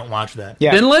 friends if you don't watch that.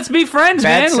 Yeah. Then let's be friends,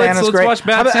 Bad man. Santa's Let's great. watch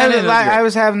Bad How Santa. about- I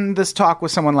was having this talk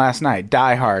with someone last night.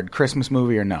 Die Hard, Christmas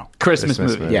movie or no? Christmas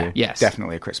Christmas movie. movie. Yeah, Yes.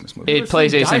 definitely a Christmas movie. It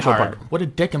plays a Die central Hard. part. What a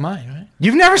dick am I, right?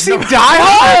 You've never seen Die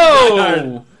Hard?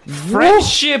 Oh!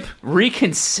 Friendship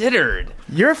reconsidered.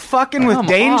 You're fucking with Come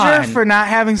danger on. for not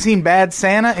having seen Bad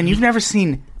Santa, and you've never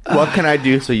seen. What can I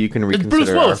do so you can It's reconsider Bruce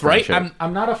Willis, our right? friendship?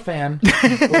 I'm not a fan.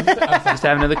 Just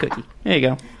have another cookie. There you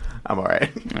go. I'm all right.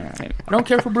 All right. I don't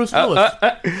care for Bruce Willis.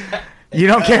 You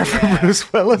don't care for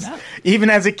Bruce Willis, even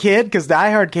as a kid, because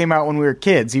Die Hard came out when we were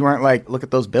kids. You weren't like, look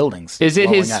at those buildings. Is it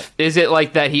blowing his? up. Is it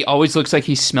like that? He always looks like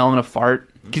he's smelling a fart.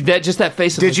 That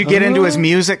face. Of Did like, you get into his "Oh."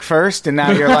 music first, and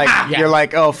now you're like, Yeah. you're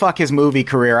like, oh fuck his movie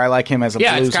career. I like him as a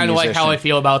Yeah, blues it's kind of like how I musician.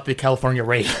 feel about the California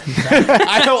Ravens.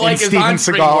 I don't like his Steven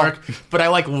on-screen Seagal. work, but I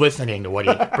like listening to what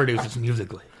he produces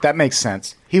musically. That makes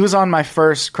sense. He was on my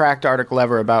first cracked article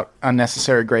ever about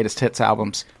unnecessary greatest hits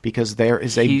albums because there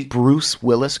is a Bruce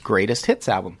Willis greatest hits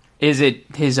album. Is it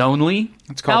his only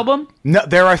It's called album? No,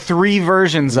 there are 3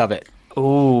 versions of it.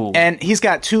 Ooh. And he's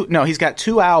got 2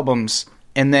 albums,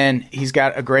 and then he's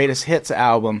got a greatest hits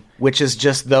album, which is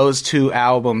just those 2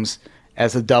 albums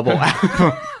as a double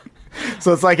album.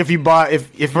 So it's like if you bought if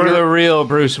For you're, the real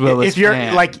Bruce Willis if you're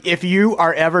fan. like if you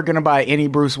are ever gonna buy any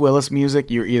Bruce Willis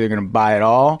music, you're either gonna buy it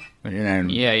all or you're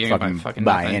gonna Yeah, you're gonna buy fucking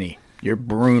buy nothing. any. You're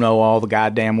Bruno all the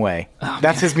goddamn way.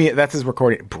 That's his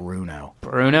recording. Bruno.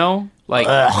 Bruno, like,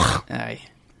 aye.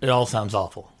 It all sounds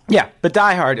awful. Yeah, but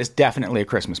Die Hard is definitely a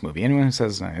Christmas movie. Anyone who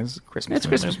says it's a Christmas It's a movie.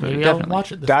 Christmas movie, Maybe I'll definitely.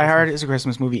 watch it. This Die Christmas. Hard is a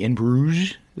Christmas movie. In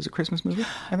Bruges is a Christmas movie,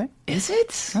 I think. Is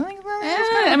it? I think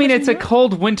I mean, it's a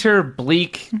cold winter,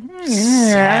 bleak,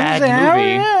 sad movie.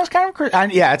 Yeah, it's kind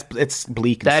of it's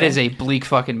bleak. and That is sad. a bleak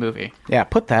fucking movie. Yeah,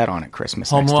 put that on at Christmas.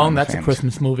 Home next time Alone, with that's a families.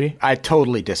 Christmas movie. I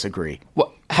totally disagree.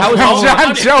 What? How is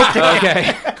I'm joking.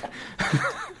 Okay.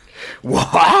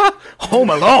 What? Home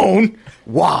Alone?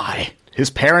 Why? His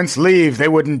parents leave. They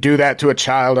wouldn't do that to a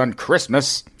child on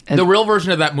Christmas. The real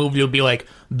version of that movie would be like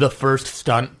the first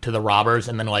stunt to the robbers,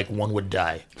 and then like one would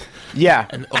die, Yeah.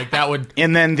 and like that would.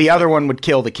 And then the other one would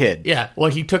kill the kid. Yeah, well,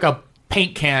 he took a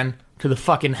paint can to the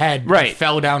fucking head, Right. and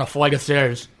fell down a flight of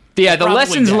stairs. Yeah, the Probably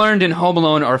lessons dead. learned in Home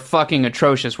Alone are fucking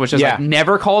atrocious, which is Yeah. like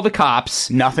never call the cops.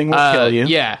 Nothing will kill you.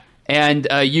 Yeah. And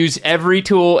use every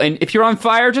tool. And if you're on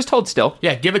fire, just hold still.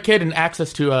 Yeah, give a kid an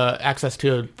access to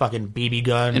a fucking BB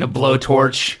gun And a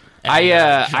blowtorch. and,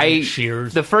 I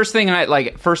shears. the first thing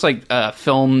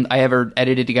film I ever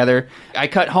edited together, I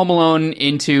cut Home Alone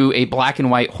into a black and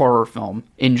white horror film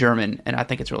in German, and I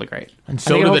think it's really great. and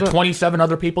so do the 27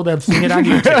 other people that have seen it on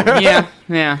YouTube.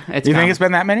 yeah. It's Do you think common. it's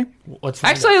been that many? What's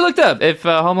Actually, I looked up if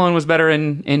Home Alone was better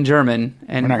in German,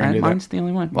 and We're not gonna do that. mine's the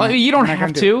only one. Well, you don't We're not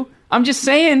have gonna do to. I'm just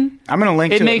saying. I'm going to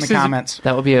link to it in the us- comments.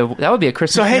 That would be a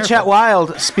Christmas. So, hey, miracle. Chet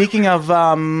Wild, speaking of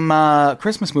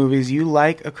Christmas movies, you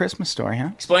like A Christmas Story, huh?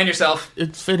 Explain yourself.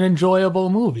 It's an enjoyable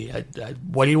movie.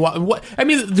 What do you want? What I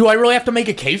mean, do I really have to make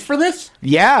a case for this?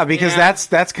 Yeah, because Yeah.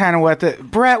 that's kind of what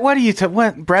Brett, what are you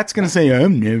what Brett's going to say?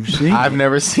 I've never seen I've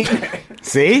never seen it.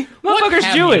 See? Motherfucker's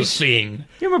Have you Jewish. seen?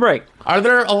 Give him a break. Are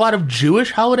there a lot of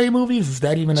Jewish holiday movies? Is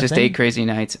that even a Just thing? 8 Crazy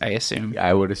Nights, I assume.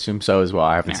 I would assume so as well.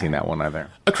 I haven't seen that one either.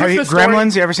 A Have you, Christmas Story?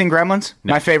 Gremlins? You ever seen Gremlins?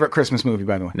 My favorite Christmas movie,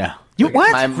 by the way. No. You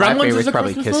what? My Gremlins is favorite's a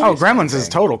probably Christmas Kiss movie? Oh, Me Gremlins is a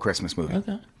Someday. total Christmas movie.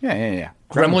 Okay. Yeah.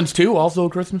 Gremlins 2, also a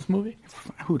Christmas movie.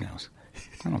 Who knows?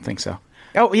 I don't think so.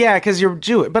 Oh, yeah, because you're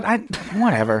Jewish. But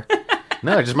whatever.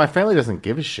 No, just my family doesn't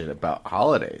give a shit about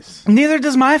holidays. Neither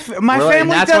does my We're like-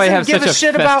 family. that's why I have doesn't give such a a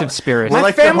shit festive about spirit. My We're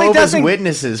like family Jehovah's doesn't.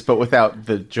 Witnesses, but without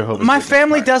the Jehovah's My Witness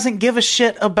family part. doesn't give a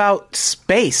shit about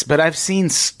space, but I've seen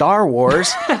Star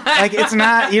Wars. Like, it's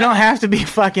not. You don't have to be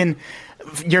fucking.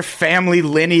 Your family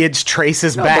lineage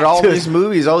traces No, back but all to these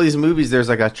movies, there's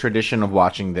like a tradition of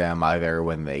watching them either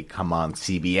when they come on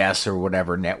CBS or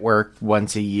whatever network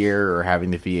once a year, or having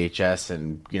the VHS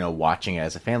and watching it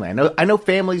as a family. I know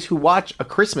families who watch A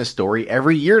Christmas Story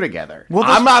every year together. Well,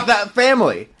 I'm not that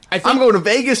family. I think- I'm going to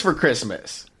Vegas for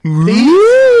Christmas.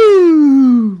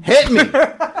 Hit me.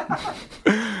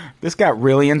 This got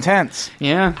really intense.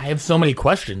 Yeah. I have so many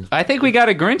questions. I think we got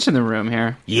a Grinch in the room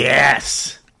here.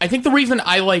 Yes. I think the reason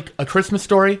I like A Christmas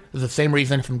Story is the same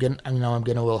reason, if I'm getting a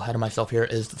little ahead of myself here,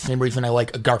 is the same reason I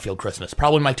like A Garfield Christmas.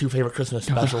 Probably my two favorite Christmas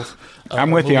specials.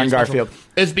 I'm with you on movie special, Garfield.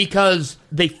 Is because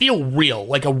they feel real,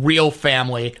 like a real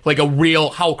family, like a real,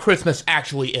 how Christmas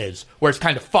actually is, where it's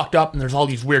kind of fucked up and there's all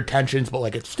these weird tensions, but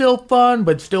like it's still fun,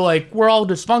 but still like we're all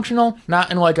dysfunctional,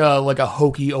 not in like a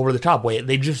hokey, over the top way.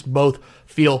 They just both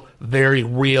feel very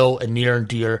real and near and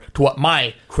dear to what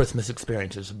my Christmas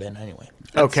experiences have been anyway.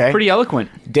 Okay. Pretty eloquent.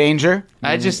 Danger.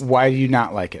 Why do you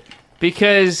not like it?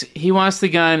 Because he wants the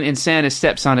gun and Santa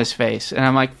steps on his face. And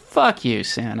I'm like, fuck you,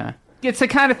 Santa. It's the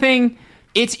kind of thing,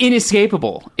 it's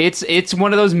inescapable. It's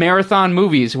one of those marathon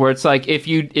movies where it's like, if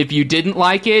you didn't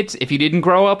like it, if you didn't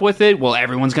grow up with it, well,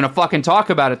 everyone's going to fucking talk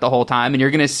about it the whole time and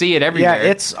you're going to see it everywhere. Yeah,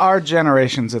 it's our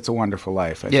generation's It's a Wonderful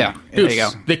Life. I Yeah. think. There you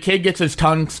It's- go. The kid gets his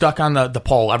tongue stuck on the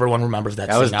pole. Everyone remembers that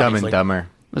That was scene, Dumb obviously. and Dumber.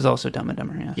 It was also Dumb and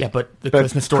Dumber, yeah. Yeah, but the But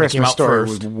Christmas Story came out Story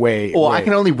first. was way. Well, way- I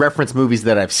can only reference movies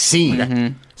that I've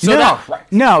seen. So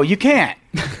no, you can't.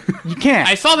 You can't.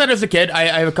 I saw that as a kid. I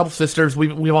have a couple sisters.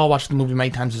 We've all watched the movie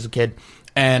many times as a kid.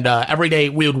 And every day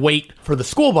we would wait for the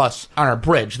school bus on our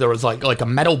bridge. There was like a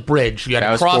metal bridge. You had That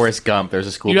to was cross. Forrest Gump. There's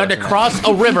a school. You had bus to in cross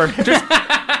a river. Just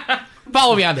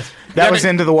follow me on this. You that had was to-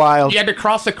 Into the Wild. You had to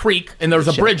cross a creek, and there was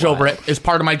a bridge over it as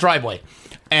part of my driveway.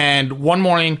 And one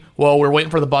morning, while we were waiting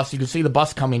for the bus, you could see the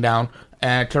bus coming down,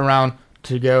 and I turned around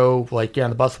to go, on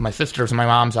the bus with my sisters, and my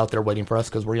mom's out there waiting for us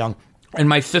because we're young. And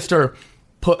my sister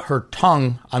put her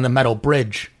tongue on the metal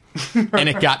bridge, and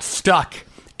it got stuck.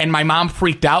 And my mom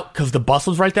freaked out because the bus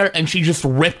was right there, and she just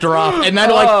ripped her off. And then,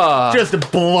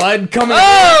 just blood coming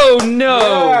Oh,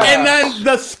 no! and then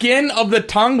the skin of the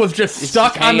tongue was just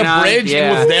stuck on the hanging on, bridge yeah.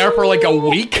 and was there for like a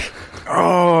week.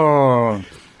 Oh.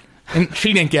 And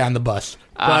she didn't get on the bus.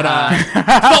 But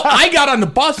so I got on the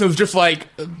bus and it was just like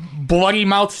bloody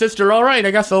mouth sister. All right, I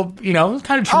guess I'll, it was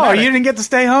kind of Oh, traumatic. you didn't get to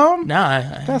stay home? No,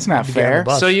 I That's not had to get on the fair.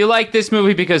 bus. So you like this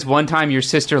movie because one time your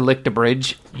sister licked a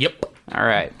bridge? Yep. All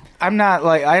right. I'm not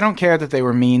I don't care that they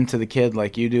were mean to the kid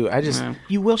like you do. I just, Yeah.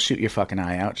 you will shoot your fucking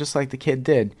eye out just like the kid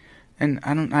did. And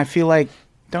I feel like,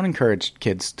 don't encourage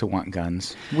kids to want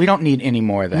guns. We don't need any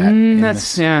more of that. in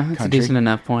That's this a country. decent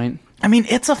enough point. I mean,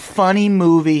 it's a funny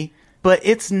movie, but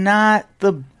it's not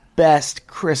the best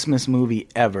Christmas movie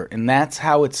ever. And that's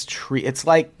how it's treated. It's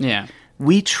like, Yeah.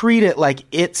 we treat it like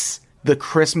it's the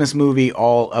Christmas movie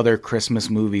all other Christmas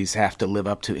movies have to live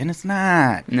up to. And it's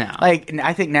not. No. Like,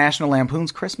 I think National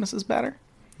Lampoon's Christmas is better.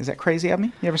 Is that crazy of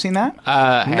me? You ever seen that?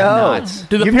 I have not.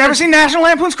 Do the You've never seen National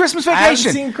Lampoon's Christmas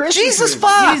Vacation? haven't seen Christmas Jesus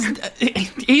movies.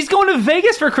 fuck! He's going to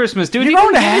Vegas for Christmas, dude. You're He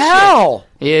going to don't give a shit. hell!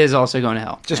 He is also going to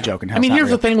hell. Just joking. I mean, here's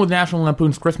the thing with National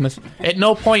Lampoon's Christmas. At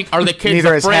no point are the kids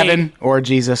Neither is afraid. heaven or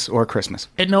Jesus or Christmas.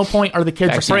 At no point are the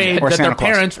kids afraid Or that Santa their Claus.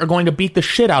 parents are going to beat the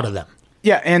shit out of them.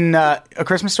 Yeah, in A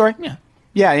Christmas Story? Yeah.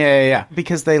 Yeah.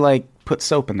 Because they, put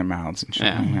soap in their mouths and shit.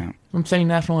 Yeah. Yeah. I'm saying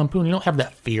National Lampoon. You don't have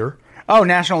that fear. Oh,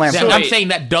 National Lampoon. I'm wait. saying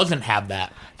that doesn't have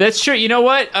that. That's true. You know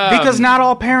what? Because not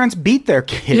all parents beat their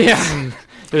kids. yeah.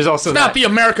 There's also It's not the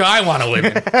America I want to live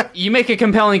in. You make a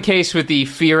compelling case with the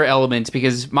fear element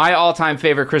because my all-time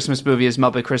favorite Christmas movie is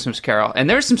Muppet Christmas Carol, and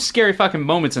there's some scary fucking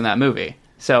moments in that movie.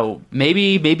 So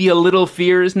maybe a little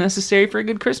fear is necessary for a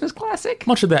good Christmas classic.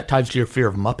 Much of that ties to your fear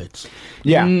of Muppets.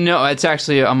 Yeah. No, it's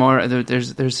actually a more.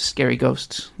 There's scary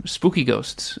ghosts, spooky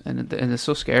ghosts, and it's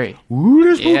so scary. Ooh,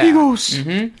 there's spooky Yeah. ghosts.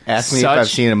 Ask me if I've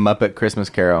seen a Muppet Christmas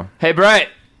Carol. Hey, Brett,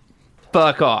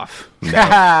 fuck off.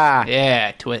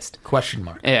 Yeah, twist. Question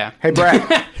mark. Yeah. Hey,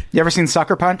 Brett, you ever seen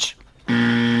Sucker Punch?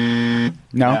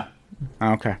 No?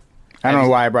 Oh, okay. I don't know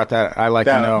why I brought that. I like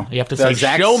to know. You have to say,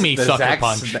 show me Sucker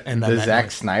Punch. And then the that Zack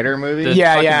noise. Snyder movie? The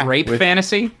Yeah, fucking yeah. rape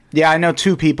fantasy. Yeah, I know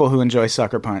 2 people who enjoy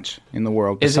Sucker Punch in the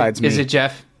world Is besides it? me. Is it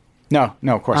Jeff? No,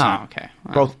 of course Oh, not. okay.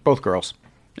 Wow. Both girls.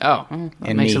 Oh, well, that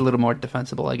And makes it me. a little more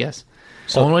defensible, I guess.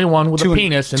 Only one with two a and-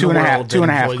 penis in two the and a half- world. two that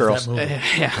and a half enjoys girls. that movie.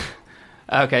 Yeah.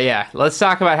 Okay, yeah. Let's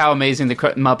talk about how amazing the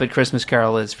Muppet Christmas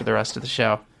Carol is for the rest of the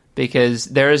show. Because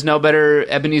there is no better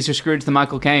Ebenezer Scrooge than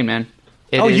Michael Caine, man.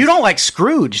 It is- You don't like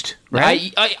Scrooged,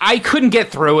 right? I couldn't get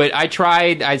through it. I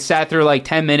tried. I sat through like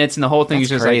 10 minutes, and the whole thing was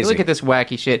just crazy. like, look at this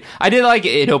wacky shit. I did like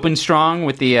it opened strong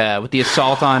with the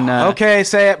assault on. Okay,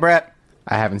 say it, Brett.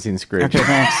 I haven't seen Scrooge. Okay,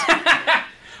 thanks.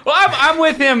 Well, I'm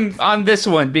with him on this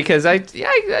one because I didn't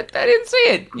see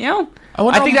it. You know,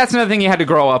 wonder I think how- that's another thing you had to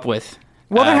grow up with.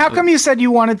 Well, then how come you said you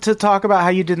wanted to talk about how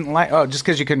you didn't like... Oh, just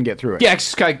because you couldn't get through it. Yeah,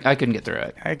 I couldn't get through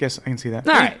it. I guess I can see that.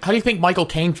 All right. How do you think Michael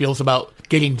Caine feels about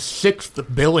getting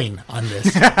 6th billing on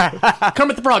this?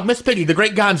 Kermit the Frog, Miss Piggy, The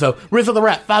Great Gonzo, Rizzo the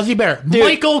Rat, Fozzie Bear,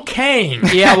 Michael Caine.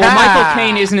 Yeah, well, Michael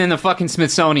Caine isn't in the fucking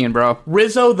Smithsonian, bro.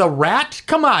 Rizzo the Rat?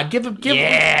 Come on, give him.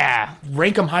 Yeah.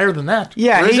 Rank him higher than that.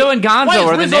 Yeah, Rizzo and Gonzo Why is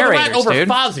are the Rizzo the Rat narrators, over dude.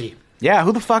 Fozzie? yeah,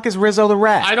 who the fuck is Rizzo the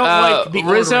Rat? I don't like the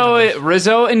Rizzo ordering of this.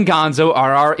 Rizzo and Gonzo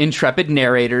are our intrepid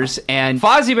narrators, and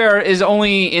Fozzie Bear is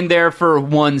only in there for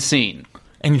one scene.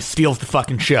 And he steals the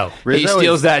fucking show. He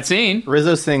steals that scene.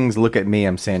 Rizzo sings "Look at Me,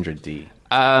 I'm Sandra Dee."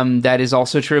 That is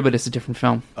also true, but it's a different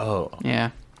film. Oh, Yeah.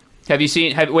 Have you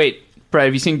seen? Wait, Brad.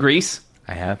 Have you seen Grease?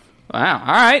 I have. Wow.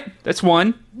 All right, that's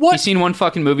one. What? You've seen one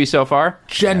fucking movie so far?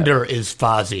 Gender is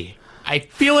Fozzie. I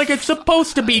feel like it's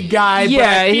supposed to be guy, but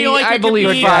Yeah, I feel like I it could believe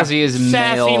be Fozzie is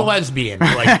sassy male. lesbian.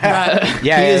 Like that.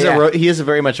 yeah, He is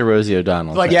very much a Rosie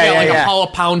O'Donnell. Like, Yeah, like yeah. a Paula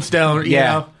Poundstone, you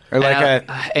yeah. know? Or like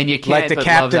and you can't like the but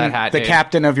captain, love that hat, the dude.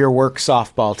 captain of your work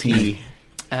softball team.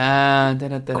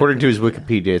 According to his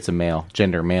Wikipedia, it's a male,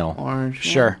 gender male. or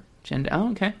Sure. Gender.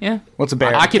 Oh, okay. Yeah. What's a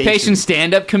bear? Occupation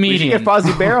stand-up We should comedian. get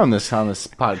Fozzie Bear on this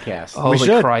podcast. Holy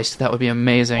should. Christ, that would be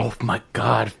amazing. Oh my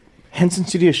God. Henson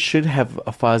Studios should have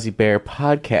a Fozzie Bear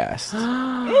podcast.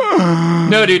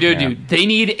 No, dude. They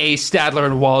need a Stadler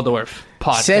and Waldorf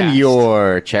podcast. Send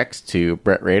your checks to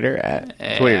Brett Rader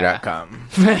at twitter.com.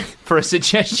 for a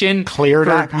suggestion.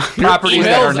 Clear.com. for properties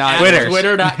that are Emails not at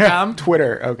Twitter.com.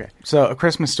 Twitter. Okay. So, A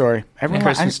Christmas Story. Everyone,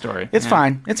 Christmas Story, It's yeah.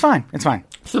 fine. It's fine. It's fine.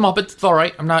 It's the Muppets. It's all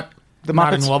right. I'm not The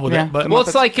not in Muppets, love with yeah, it, but the Well,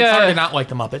 it's like it's hard to not like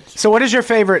the Muppets. So, what is your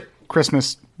favorite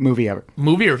Christmas movie ever?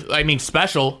 Movie or I mean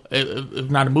special,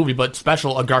 not a movie, but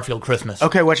special. A Garfield Christmas.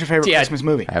 Okay, what's your favorite Yeah. Christmas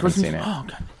movie? I haven't seen it. Oh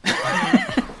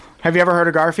god. Have you ever heard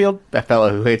of Garfield? That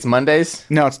fellow who hates Mondays?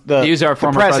 No, it's the He's our the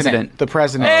former president. The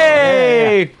president.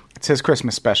 Hey! It's his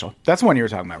Christmas special. That's the one you were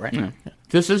talking about, right?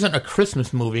 This isn't a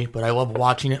Christmas movie, but I love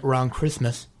watching it around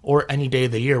Christmas or any day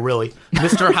of the year, really.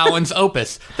 Mr. Holland's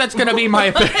Opus. That's gonna be my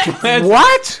official.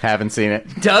 What? Haven't seen it.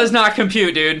 Does not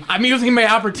compute, dude. I'm using my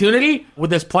opportunity with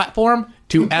this platform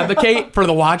to advocate for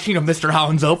the watching of Mr.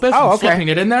 Holland's Opus. Oh, and okay. slipping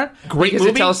it in there. Great Because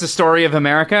movie. it tells the story of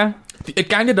America. It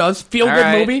kind of does. Feel All good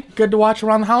right. movie. Good to watch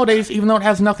around the holidays, even though it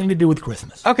has nothing to do with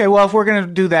Christmas. Okay, well, if we're going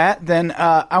to do that, then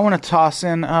I want to toss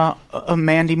in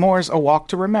Mandy Moore's A Walk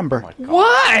to Remember.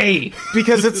 Why?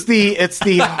 Because it's the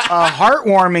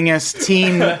heartwarmingest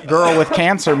teen girl with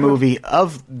cancer movie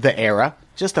of the era.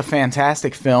 Just a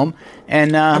fantastic film.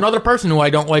 And Another person who I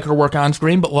don't like her work on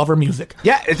screen, but love her music.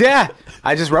 yeah,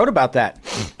 I just wrote about that.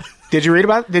 Did you read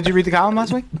the column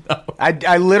last week? No.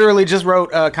 I literally just wrote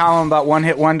a column about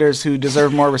one-hit wonders who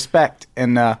deserve more respect,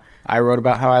 and I wrote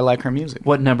about how I like her music.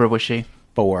 What number was she?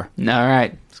 4. All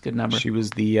right. It's a good number. She was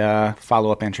the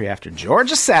follow-up entry after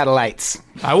Georgia Satellites.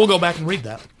 I will go back and read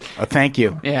that. Oh, thank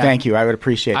you. Yeah. Thank you. I would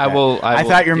appreciate that. I will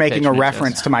thought you were keep making a patronage,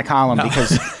 reference yes. to my column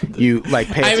because you pay I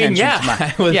attention mean, yeah. to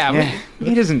my... I was- yeah, Yeah.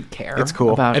 he doesn't care. It's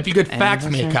cool. About If you could fax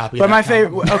any me of a us. copy But of my that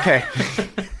favorite... column. Okay.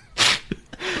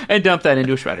 and dump that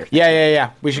into a shredder.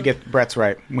 Yeah. We should get... Brett's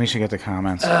right. We should get the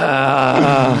comments.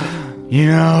 You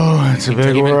know, it's a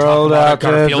big even talk world about out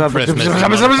there. Garfield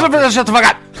Christmas. Shut the fuck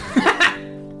up.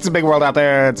 It's a big world out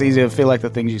there. It's easy to feel like the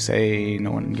things you say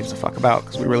no one gives a fuck about,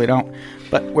 because we really don't.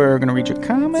 But we're going to read your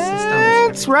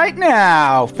comments right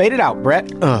now. Fade it out,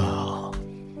 Brett. Ugh.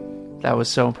 That was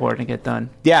so important to get done.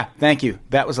 Yeah, thank you.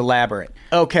 That was elaborate.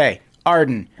 Okay,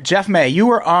 Arden. Jeff May, you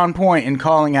were on point in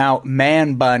calling out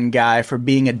Man Bun Guy for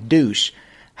being a douche.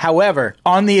 However,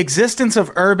 on the existence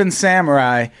of urban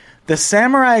samurai, the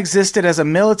samurai existed as a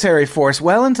military force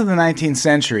well into the 19th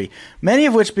century, many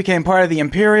of which became part of the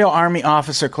Imperial Army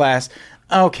officer class.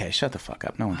 Okay, shut the fuck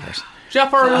up. No one cares.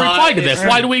 Jeff already replied to this.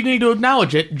 Why do we need to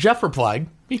acknowledge it? Jeff replied.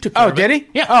 He took care of did it. he?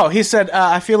 Yeah. Oh, he said,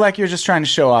 I feel like you're just trying to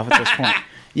show off at this point.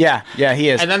 Yeah, he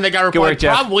is. And then the guy replied,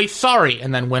 probably sorry,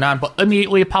 and then went on, but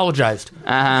immediately apologized.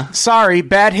 Sorry,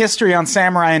 bad history on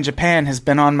samurai in Japan has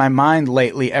been on my mind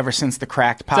lately ever since the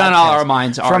Cracked podcast. It's on all our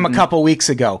minds, from Arden. a couple weeks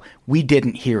ago. We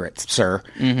didn't hear it, sir.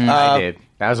 I did.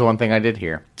 That was the one thing I did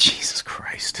hear. Jesus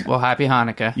Christ. Well, happy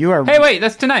Hanukkah. You are- Hey, wait,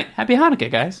 that's tonight. Happy Hanukkah,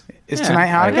 guys. Is tonight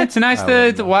Hanukkah? Yeah,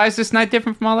 tonight's why is this night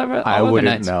different from all other I other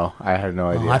wouldn't nights? know. I had no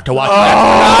idea. I'll have to watch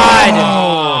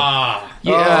that.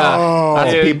 Yeah.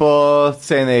 Lots of people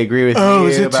saying they agree with you. Oh,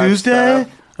 is it about Tuesday?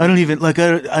 stuff. I don't even,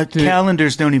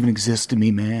 calendars don't even exist to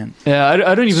me, man. Yeah, I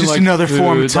don't even just like another food.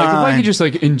 form of Like, if I time. could just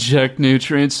inject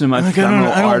nutrients in my I femoral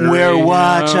don't wear a artery,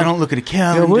 watch. you know? I don't look at a Yeah,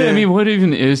 calendar. what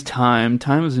even is time?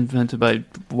 Time was invented by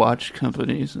watch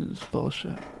companies. And it's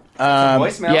bullshit.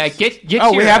 Voicemails? Yeah, get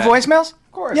Oh, your, we have voicemails?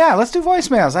 Of course. Yeah, let's do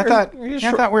voicemails. I thought we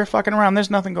sure. were fucking around. There's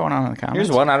nothing going on in the comments.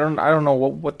 Here's one. I don't know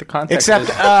what the context Except,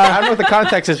 is. I don't know what the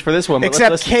context is for this one. But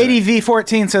Except let's listen to it.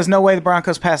 KDV14 says, no way the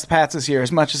Broncos pass the Pats this year.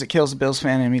 As much as it kills the Bills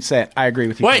fan in me to say it. I agree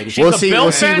with you, Wait, KDV. she's We'll a see- Bills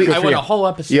we'll see. fan? We- I went a whole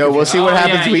episode. Yo, we'll see what Oh,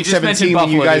 happens yeah, you week just mentioned 17 when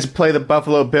you Buffalo, guys dude. play the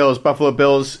Buffalo Bills. Buffalo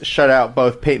Bills shut out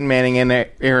both Peyton Manning and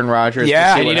Aaron Rodgers. Yeah.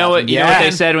 We'll see And you know what? happens. You know what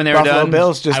they said when they were Buffalo done?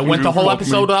 Bills just I went the whole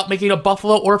episode without making a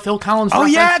Buffalo or Phil Collins Oh,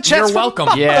 reference. yeah, Chet's You're from welcome.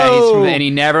 Buffalo. Yeah, and he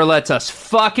never lets us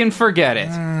fucking forget it.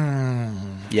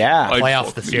 Yeah.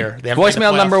 Playoffs this year. They haven't made the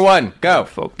Voicemail playoffs. number 1. Go.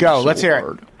 Go, let's hear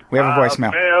it. We have a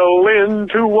voicemail. Fell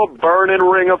into a burning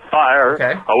ring of fire.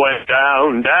 Okay. I went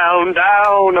down, down,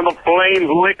 down, and the flames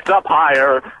licked up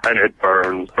higher, and it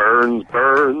burns, burns,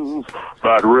 burns.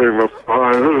 That ring of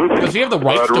fire. Does he have the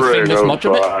rights That to sing ring this of much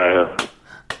of it? fire.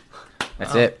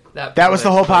 That's it. That was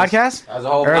the whole podcast? That was the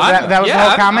whole Or that was the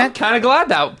whole comment? I'm kind of glad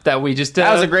that we just.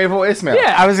 That was a great voicemail.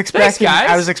 Yeah. I was expecting Thanks, guys.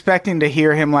 I was expecting to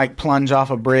hear him plunge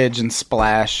off a bridge and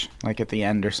splash at the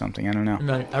end or something. I don't know.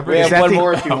 No, We every, have that one the-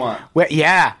 more if you want.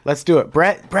 Yeah, let's do it.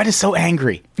 Brett is so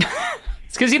angry.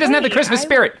 It's because he doesn't have the Christmas I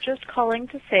spirit. was just calling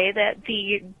to say that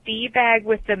the bag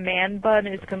with the man bun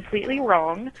is completely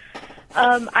wrong.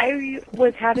 I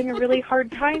was having a really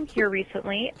hard time here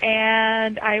recently,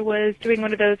 and I was doing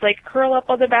one of those curl up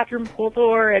on the bathroom pool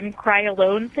door and cry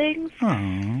alone things.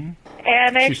 And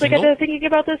I actually got single? to thinking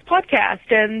about this podcast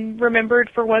and remembered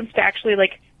for once to actually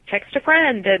text a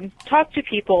friend and talk to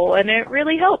people, and it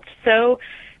really helped. So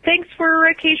thanks for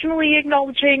occasionally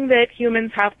acknowledging that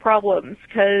humans have problems,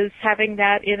 because having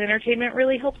that in entertainment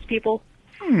really helps people.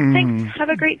 Thanks. Have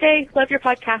a great day. Love your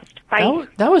podcast. Bye.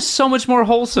 That was so much more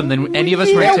wholesome than any of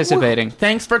us were anticipating.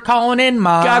 thanks for calling in,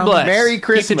 Mom. God bless. Merry Keep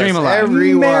Christmas, the dream alive.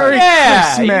 everyone. Merry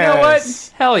Yeah, you know what? Christmas.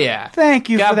 Hell yeah. Thank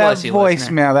you God for that bless you,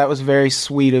 listener. voicemail. That was very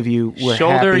sweet of you. We're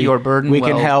Shoulder happy your burden we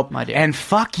well, can help. my dear. And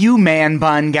fuck you, man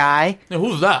bun guy. Hey,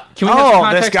 who's that? Can we have some Oh,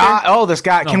 context this guy. here? Oh, this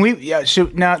guy. Can we? Yeah,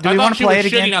 shoot. Now, do I we thought want she to play was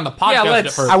it again? shitting on the podcast Yeah, at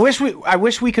let's- first. I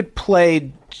wish we could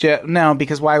play. No,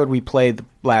 because why would we play the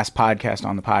last podcast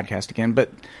on the podcast again?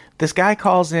 But this guy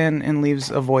calls in and leaves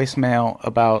a voicemail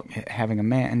about having a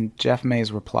man, and Jeff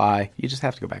May's reply. You just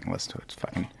have to go back and listen to it. It's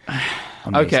fucking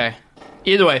amazing. Okay.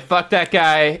 Either way, fuck that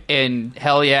guy, and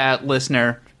hell yeah,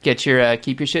 listener, get your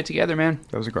keep your shit together, man.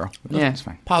 That was a girl. Yeah. It's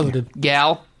fine. Positive.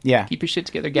 Gal, Yeah. keep your shit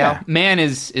together, gal. Yeah. Man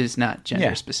is not gender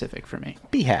Yeah. specific for me.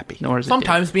 Be happy. Nor is it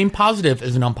Sometimes being positive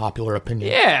is an unpopular opinion.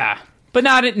 dick. Yeah, but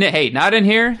not in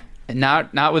here. And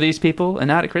not with these people, and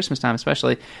not at Christmas time,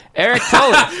 especially. Eric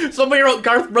Tully. Somebody wrote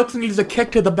Garth Brooks needs a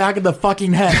kick to the back of the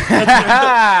fucking head.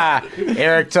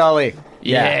 Eric Tully.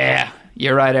 Yeah,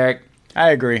 you're right, Eric.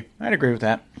 I agree. I'd agree with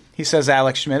that. He says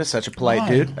Alex Schmidt is such a polite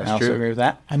dude. I also true. agree with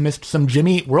that. I missed some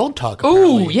Jimmy Eat World talk. Ooh,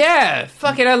 apparently. yeah.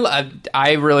 Fuck it.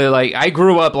 I really like. I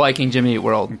grew up liking Jimmy Eat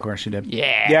World. Of course you did.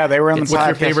 Yeah. Yeah, they were on the What's podcast.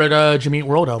 your favorite Jimmy Eat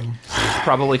World album?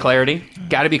 Probably Clarity.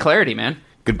 Got to be Clarity, man.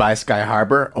 Goodbye, Sky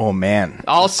Harbor. Oh, man.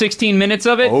 All 16 minutes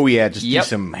of it. Oh, yeah. Just Yep. do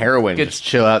some heroin. Good. Just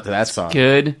chill out to that song.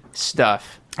 Good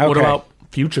stuff. Okay. What about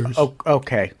Futures? Oh,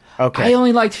 okay. Okay. I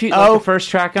only liked the first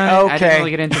track on it. I didn't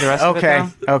really get into the rest of it,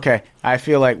 though. Okay. I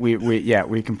feel like we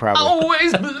can probably.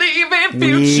 Always believe in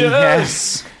we, future.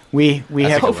 yes, we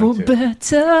have a good one, too.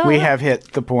 better. we have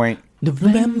hit the point.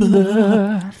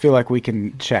 November. I feel like we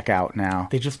can check out now.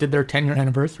 They just did their 10-year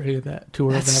anniversary of that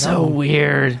tour. That's of that so album.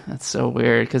 weird. That's so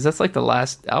weird because that's like the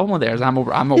last album of theirs I'm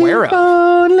aware of.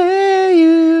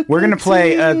 We're gonna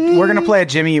play a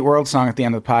Jimmy Eat World song at the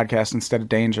end of the podcast instead of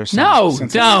Danger. Since No,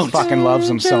 since don't. He fucking loves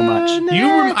them so much.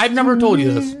 I've never told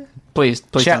you this. Please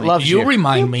Chet tell me. loves You you.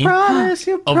 remind me of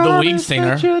the lead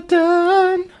singer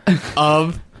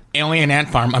of Alien Ant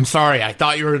Farm. I'm sorry. I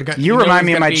thought you were. You remind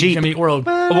me of my Jeep. Jimmy Eat World.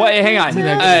 Wait, hang on.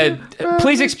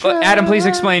 Please, Adam. Please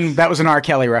explain. That was an R.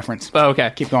 Kelly reference. Oh,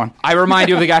 okay, Keep going. I remind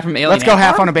you of the guy from Alien. Let's go Ant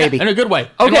half Farm? on a baby. In a good way.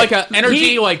 Okay, In like a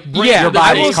energy, like bring yeah. your I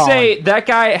body. will calling. say that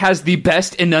guy has the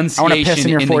best I enunciation. want to piss in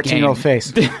your in the 14-year-old game.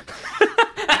 face.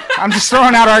 I'm just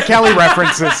throwing out R. Kelly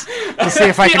references to see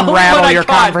if I The can only one rattle I your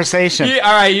caught. conversation. Yeah,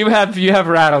 all right, you have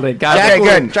rattled it. Got it.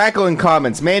 Okay, good. Jacqueline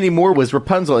comments, Mandy Moore was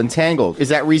Rapunzel in Tangled. Is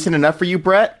that reason enough for you,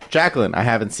 Brett? Jacqueline, I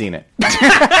haven't seen it.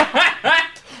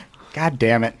 God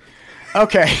damn it.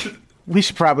 Okay. We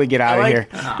should probably get out of here.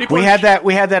 People We are- had that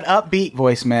upbeat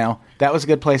voicemail. That was a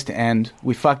good place to end.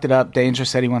 We fucked it up. Danger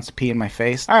said he wants to pee in my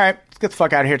face. All right, let's get the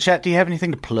fuck out of here. Chet, do you have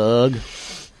anything to plug?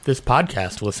 This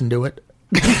podcast. Listen to it.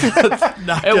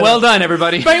 Well done,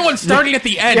 everybody. If anyone's starting at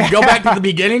the end, go back to the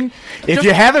beginning. If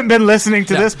you haven't been listening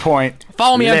to this point,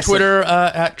 Follow me on listen. Twitter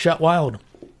at Chet Wild.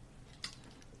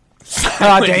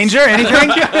 Danger, anything?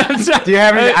 Do you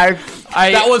have any?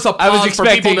 That was a I was pause for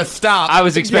people expecting- to stop. I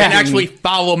was expecting- and actually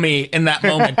follow me in that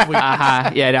moment.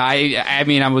 Yeah, no, I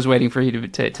mean, I was waiting for you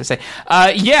to say.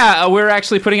 We're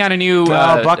actually putting out a new.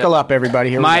 Buckle up, everybody.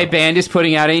 Here My we go. band is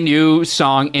putting out a new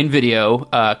song and video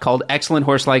called "Excellent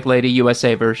Horse-Like Lady"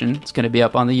 USA version. It's going to be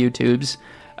up on the YouTubes,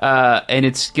 and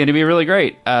it's going to be really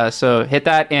great. So hit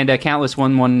that and countless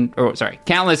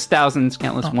thousands,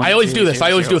 countless. I always do this.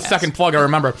 I always do a second plug. I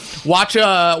remember. Watch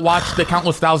the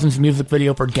Countless Thousands music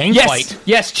video for Game Fight.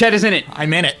 Yes, Chet is in it.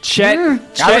 I'm in it. Chet I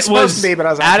was supposed to be, but I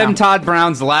was out of Adam town. Todd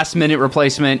Brown's last-minute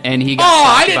replacement, and he got. Oh,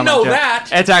 shot I didn't by my know drummer. that.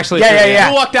 It's actually Yeah.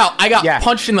 You walked out. I got Yeah.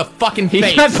 punched in the fucking He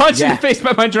face. got punched in Yeah. the face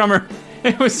by my drummer.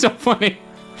 It was so funny.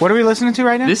 What are we listening to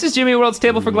right now? This is Jimmy World's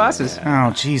Table for Glasses.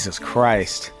 Oh, Jesus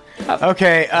Christ.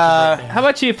 Okay, How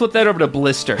about you flip that over to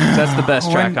Blister? 'Cause that's the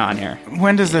best track When- on here.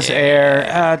 when does this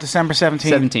air? December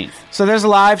 17th. 17th. So there's a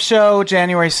live show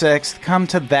January 6th. Come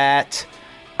to that.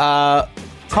 Call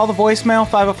the voicemail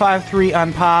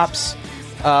 505-3-UNPOPS,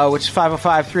 which is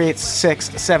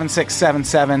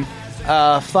 505-386-7677.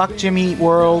 Fuck Jimmy Eat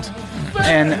World.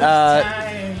 And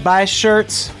buy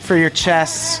shirts for your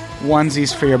chests,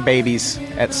 onesies for your babies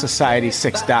at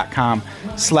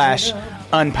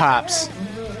society6.com/unpops.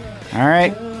 All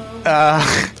right.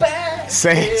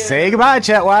 Say goodbye,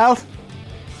 Chet Wild.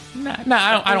 No,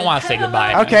 I don't want to say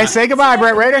goodbye. Okay, say goodbye,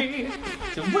 Brett Rader.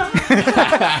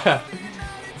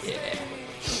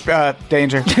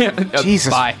 Danger.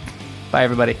 Jesus. Bye. Bye,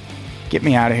 everybody. Get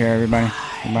me out of here, everybody.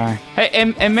 Goodbye. Hey,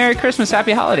 and Merry Christmas.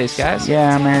 Happy holidays, guys.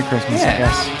 Yeah, Merry Christmas, I Yeah.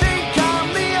 guess.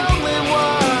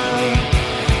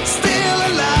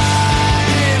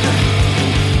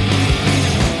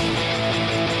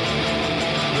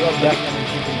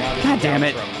 God damn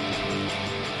it.